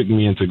mother tricked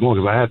me into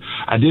going because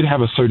I did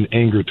have a certain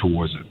anger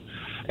towards him,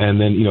 and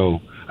then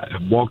I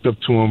walked up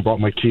to him, brought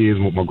my kids.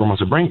 My grandma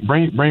said, "Bring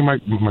my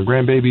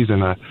grandbabies,"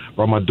 and I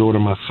brought my daughter,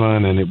 my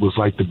son, and it was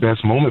like the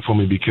best moment for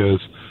me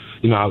because,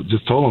 I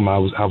just told him I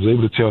was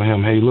able to tell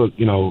him, "Hey, look,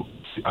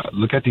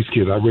 look at these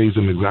kids. I raised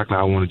them exactly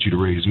how I wanted you to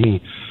raise me,"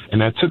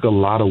 and that took a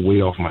lot of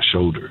weight off my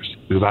shoulders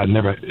because I'd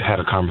never had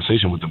a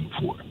conversation with them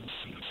before,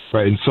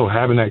 right? And so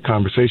having that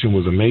conversation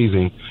was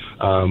amazing,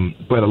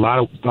 but a lot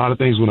of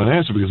things went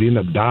unanswered because he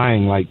ended up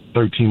dying like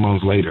 13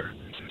 months later,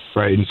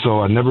 right? And so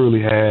I never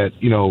really had,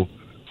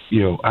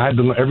 I had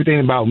to learn everything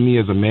about me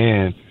as a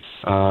man,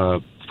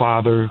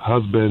 father,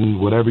 husband,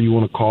 whatever you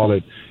want to call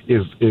it,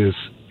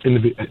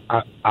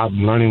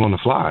 I'm learning on the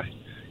fly.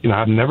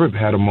 I've never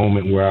had a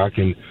moment where I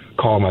can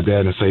call my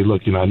dad and say,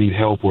 "Look, I need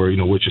help," or,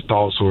 "what's your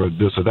thoughts," or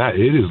this or that.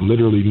 It is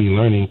literally me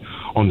learning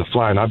on the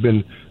fly. And I've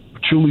been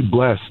truly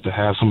blessed to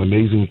have some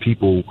amazing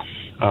people.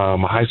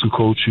 My high school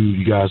coach, who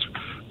you guys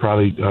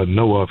probably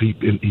know of,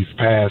 he's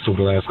passed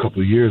over the last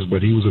couple of years,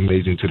 but he was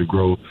amazing to the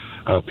growth.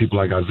 People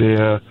like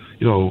Isaiah,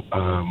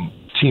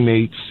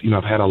 teammates.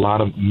 I've had a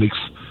lot of mix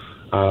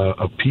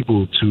of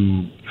people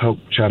to help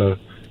try to,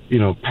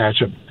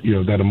 patch up,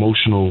 that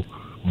emotional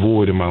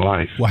void in my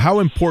life. Well, how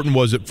important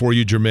was it for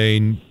you,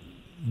 Jermaine,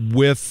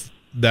 with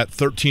that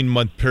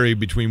 13-month period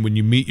between when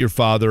you meet your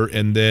father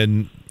and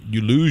then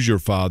you lose your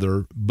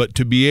father, but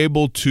to be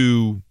able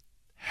to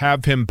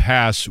have him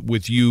pass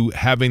with you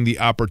having the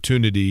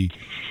opportunity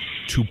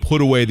to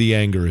put away the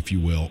anger, if you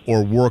will,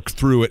 or work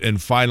through it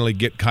and finally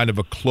get kind of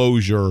a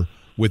closure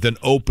with an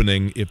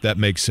opening, if that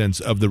makes sense,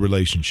 of the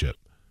relationship?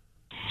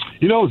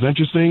 You know, it's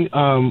interesting.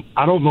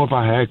 I don't know if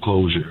I had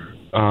closure.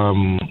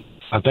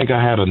 I think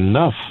I had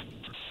enough.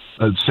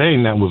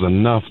 Saying that was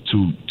enough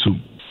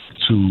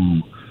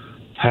to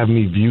have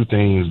me view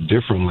things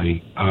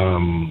differently,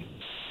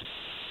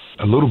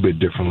 a little bit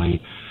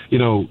differently. You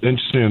know,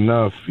 interesting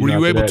enough. Were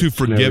you able to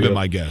forgive scenario, him,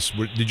 I guess?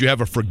 Did you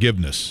have a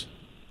forgiveness?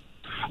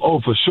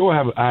 Oh, for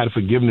sure I had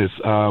forgiveness.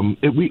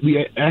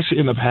 We actually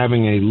ended up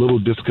having a little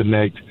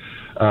disconnect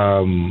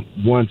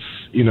once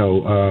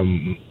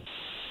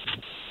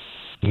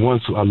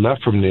I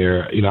left from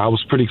there. You know, I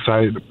was pretty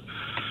excited.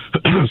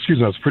 Excuse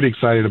me, I was pretty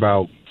excited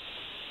about,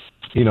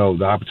 you know,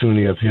 the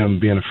opportunity of him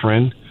being a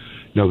friend.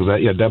 You know,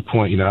 because at that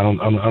point, you know, I don't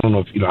know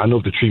if, you know, I know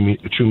what the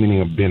true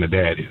meaning of being a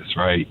dad is,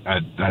 right?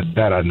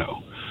 That I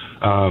know.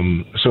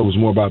 So it was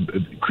more about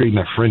creating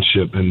that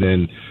friendship. And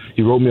then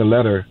he wrote me a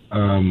letter,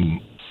 and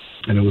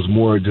it was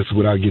more, just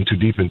without getting too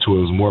deep into it,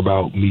 it was more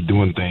about me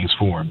doing things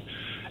for him.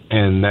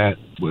 And that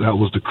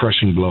was the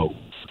crushing blow.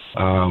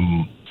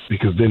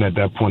 Because then at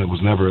that point, it was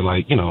never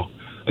like, you know,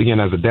 again,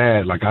 as a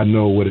dad, like I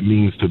know what it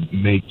means to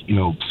make, you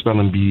know,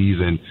 spelling bees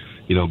and,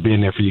 you know,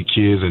 being there for your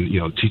kids and, you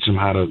know, teach them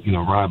how to, you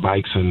know, ride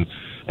bikes and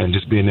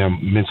just being there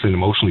mentally and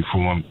emotionally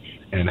for them,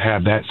 and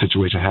have that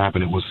situation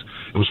happen. It was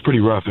pretty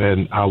rough.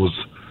 And I was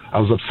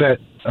upset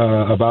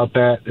about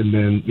that. And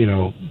then, you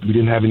know, we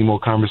didn't have any more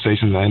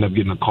conversations. I ended up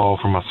getting a call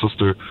from my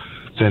sister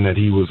saying that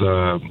he was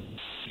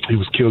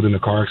killed in a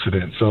car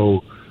accident.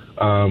 So,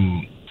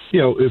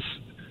 you know,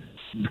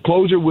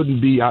 closure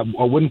wouldn't be, I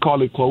wouldn't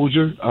call it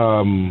closure.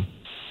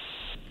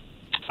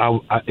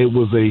 It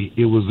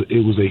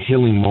was a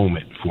healing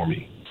moment for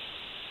me.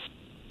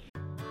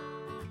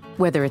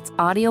 Whether it's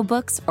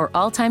audiobooks or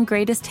all-time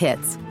greatest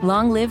hits,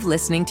 long live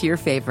listening to your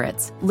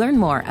favorites. Learn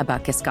more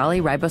about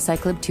Kisqali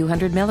Ribociclib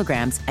 200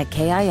 milligrams at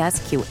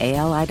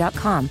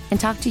KISQALI.com and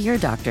talk to your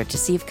doctor to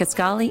see if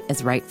Kisqali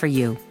is right for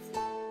you.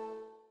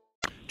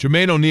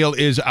 Jermaine O'Neal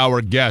is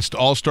our guest.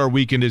 All-Star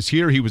Weekend is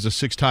here. He was a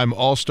 6-time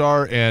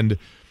All-Star. And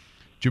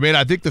Jermaine,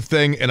 I think the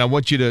thing, and I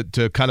want you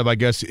to kind of, I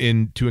guess, to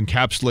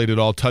encapsulate it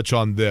all, touch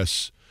on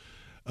this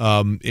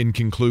in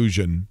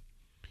conclusion.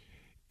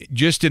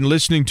 Just in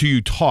listening to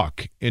you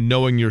talk and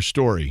knowing your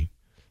story,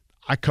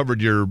 I covered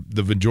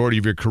the majority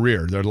of your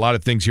career. There are a lot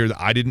of things here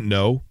that I didn't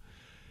know.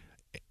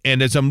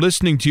 And as I'm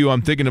listening to you,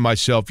 I'm thinking to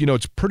myself, you know,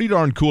 it's pretty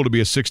darn cool to be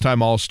a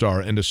 6-time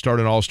All-Star and to start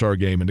an All-Star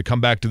game and to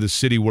come back to the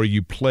city where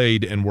you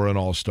played and were an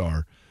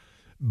All-Star.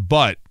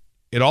 But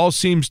it all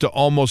seems to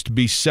almost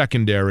be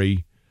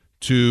secondary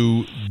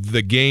to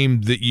the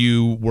game that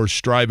you were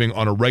striving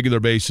on a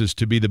regular basis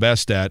to be the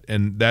best at,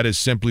 and that is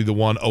simply the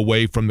one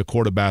away from the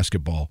court of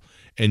basketball.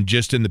 And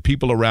just in the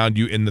people around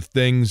you, in the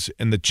things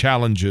and the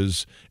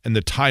challenges and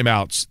the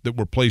timeouts that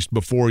were placed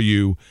before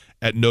you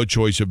at no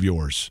choice of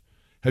yours.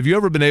 Have you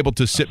ever been able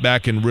to sit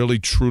back and really,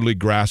 truly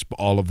grasp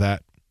all of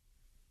that?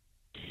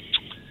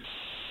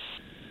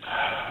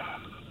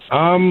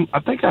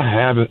 I think I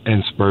have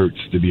in spurts,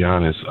 to be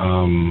honest.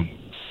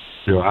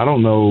 You know, I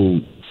don't know.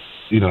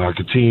 You know, I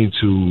continue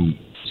to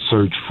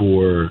search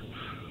for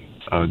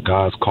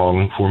God's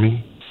calling for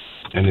me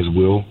and His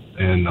will,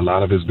 and a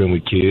lot of it's been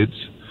with kids.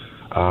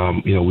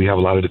 You know, we have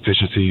a lot of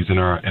deficiencies in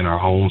our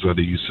homes,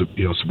 whether you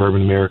know,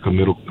 suburban America,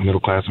 middle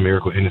class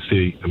America, inner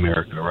city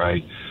America,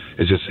 right?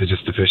 It's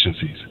just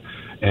deficiencies.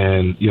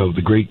 And you know,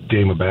 the great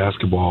game of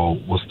basketball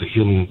was a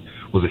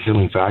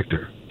healing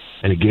factor,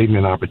 and it gave me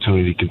an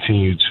opportunity to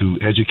continue to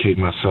educate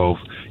myself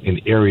in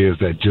areas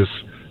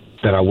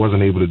that I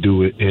wasn't able to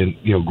do it in,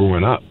 you know,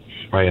 growing up,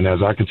 right? And as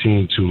I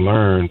continue to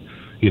learn,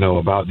 you know,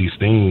 about these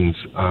things,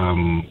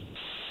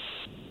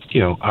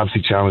 you know,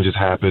 obviously challenges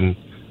happen.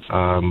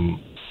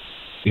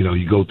 You know,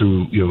 you go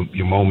through, you know,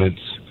 your moments,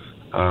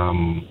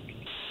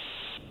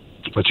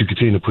 but you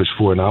continue to push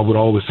forward. And I would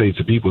always say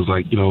to people, is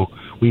like, you know,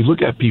 when you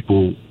look at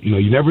people, you know,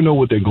 you never know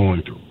what they're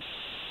going through,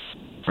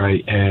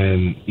 right?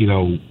 And, you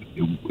know,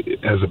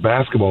 as a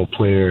basketball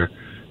player,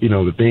 you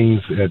know, the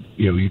things that,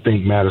 you know, you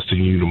think matters to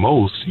you the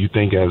most, you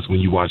think as when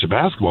you watch a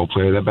basketball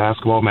player, that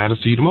basketball matters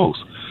to you the most.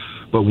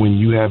 But when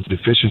you have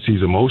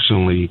deficiencies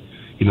emotionally,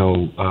 you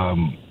know,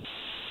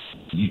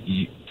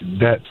 you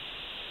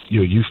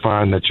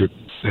find that your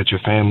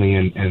family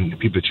and the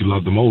people that you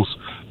love the most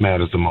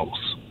matters the most,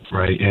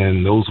 right?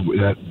 And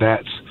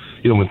that's,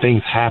 you know, when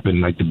things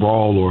happen, like the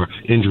brawl or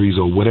injuries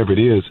or whatever it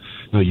is,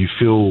 you know, you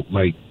feel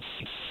like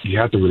you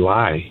have to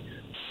rely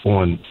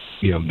on,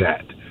 you know,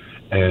 that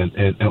and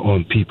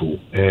on people.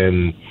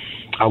 And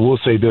I will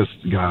say this,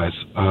 guys,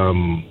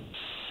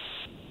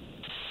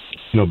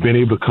 you know, being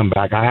able to come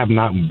back, I have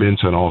not been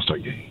to an All-Star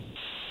game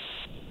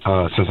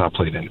since I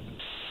played in it.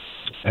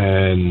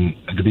 And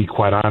to be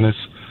quite honest,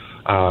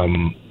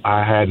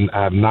 I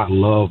have not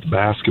loved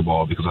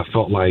basketball because I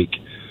felt like,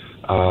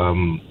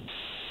 to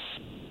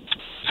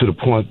the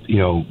point,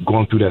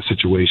 going through that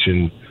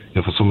situation,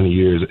 for so many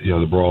years,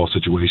 the brawl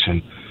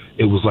situation,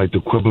 it was like the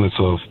equivalence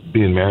of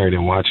being married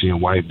and watching your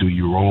wife do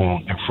you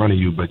wrong in front of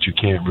you, but you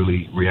can't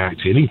really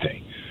react to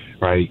anything,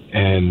 right?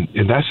 And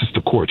that's just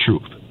the core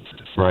truth,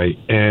 right?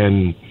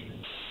 And,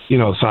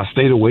 so I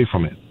stayed away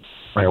from it.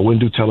 Right? I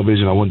wouldn't do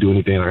television. I wouldn't do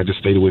anything. I just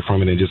stayed away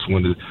from it and just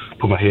wanted to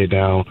put my head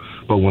down.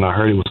 But when I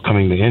heard it was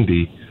coming to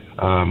Indy,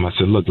 I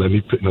said, look, let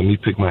me pick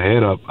my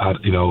head up,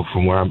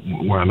 from where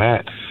I'm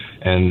at,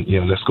 and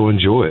let's go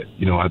enjoy it.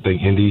 I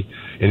think Indy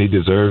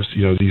deserves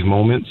these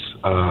moments.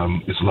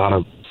 It's a lot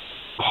of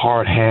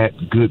hard hat,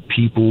 good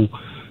people,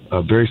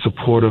 very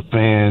supportive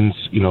fans.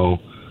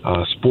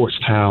 Sports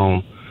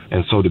town,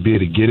 and so to be able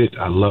to get it,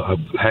 I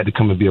had to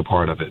come and be a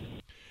part of it.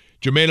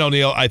 Jermaine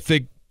O'Neal, I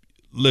think.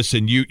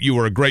 Listen, you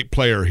were a great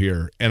player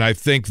here, and I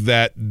think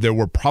that there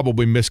were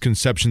probably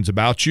misconceptions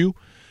about you,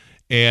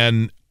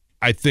 and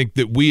I think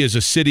that we as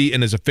a city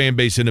and as a fan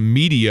base and a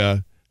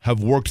media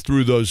have worked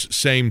through those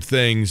same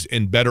things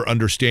in better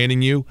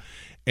understanding you,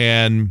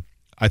 and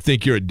I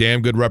think you're a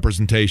damn good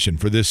representation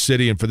for this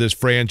city and for this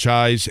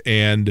franchise,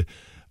 and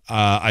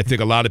I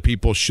think a lot of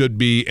people should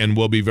be and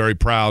will be very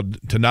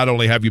proud to not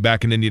only have you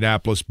back in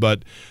Indianapolis,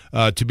 but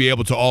to be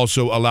able to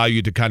also allow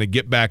you to kind of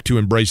get back to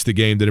embrace the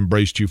game that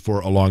embraced you for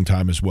a long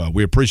time as well.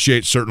 We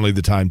appreciate certainly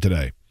the time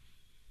today.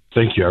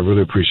 Thank you. I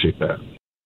really appreciate that.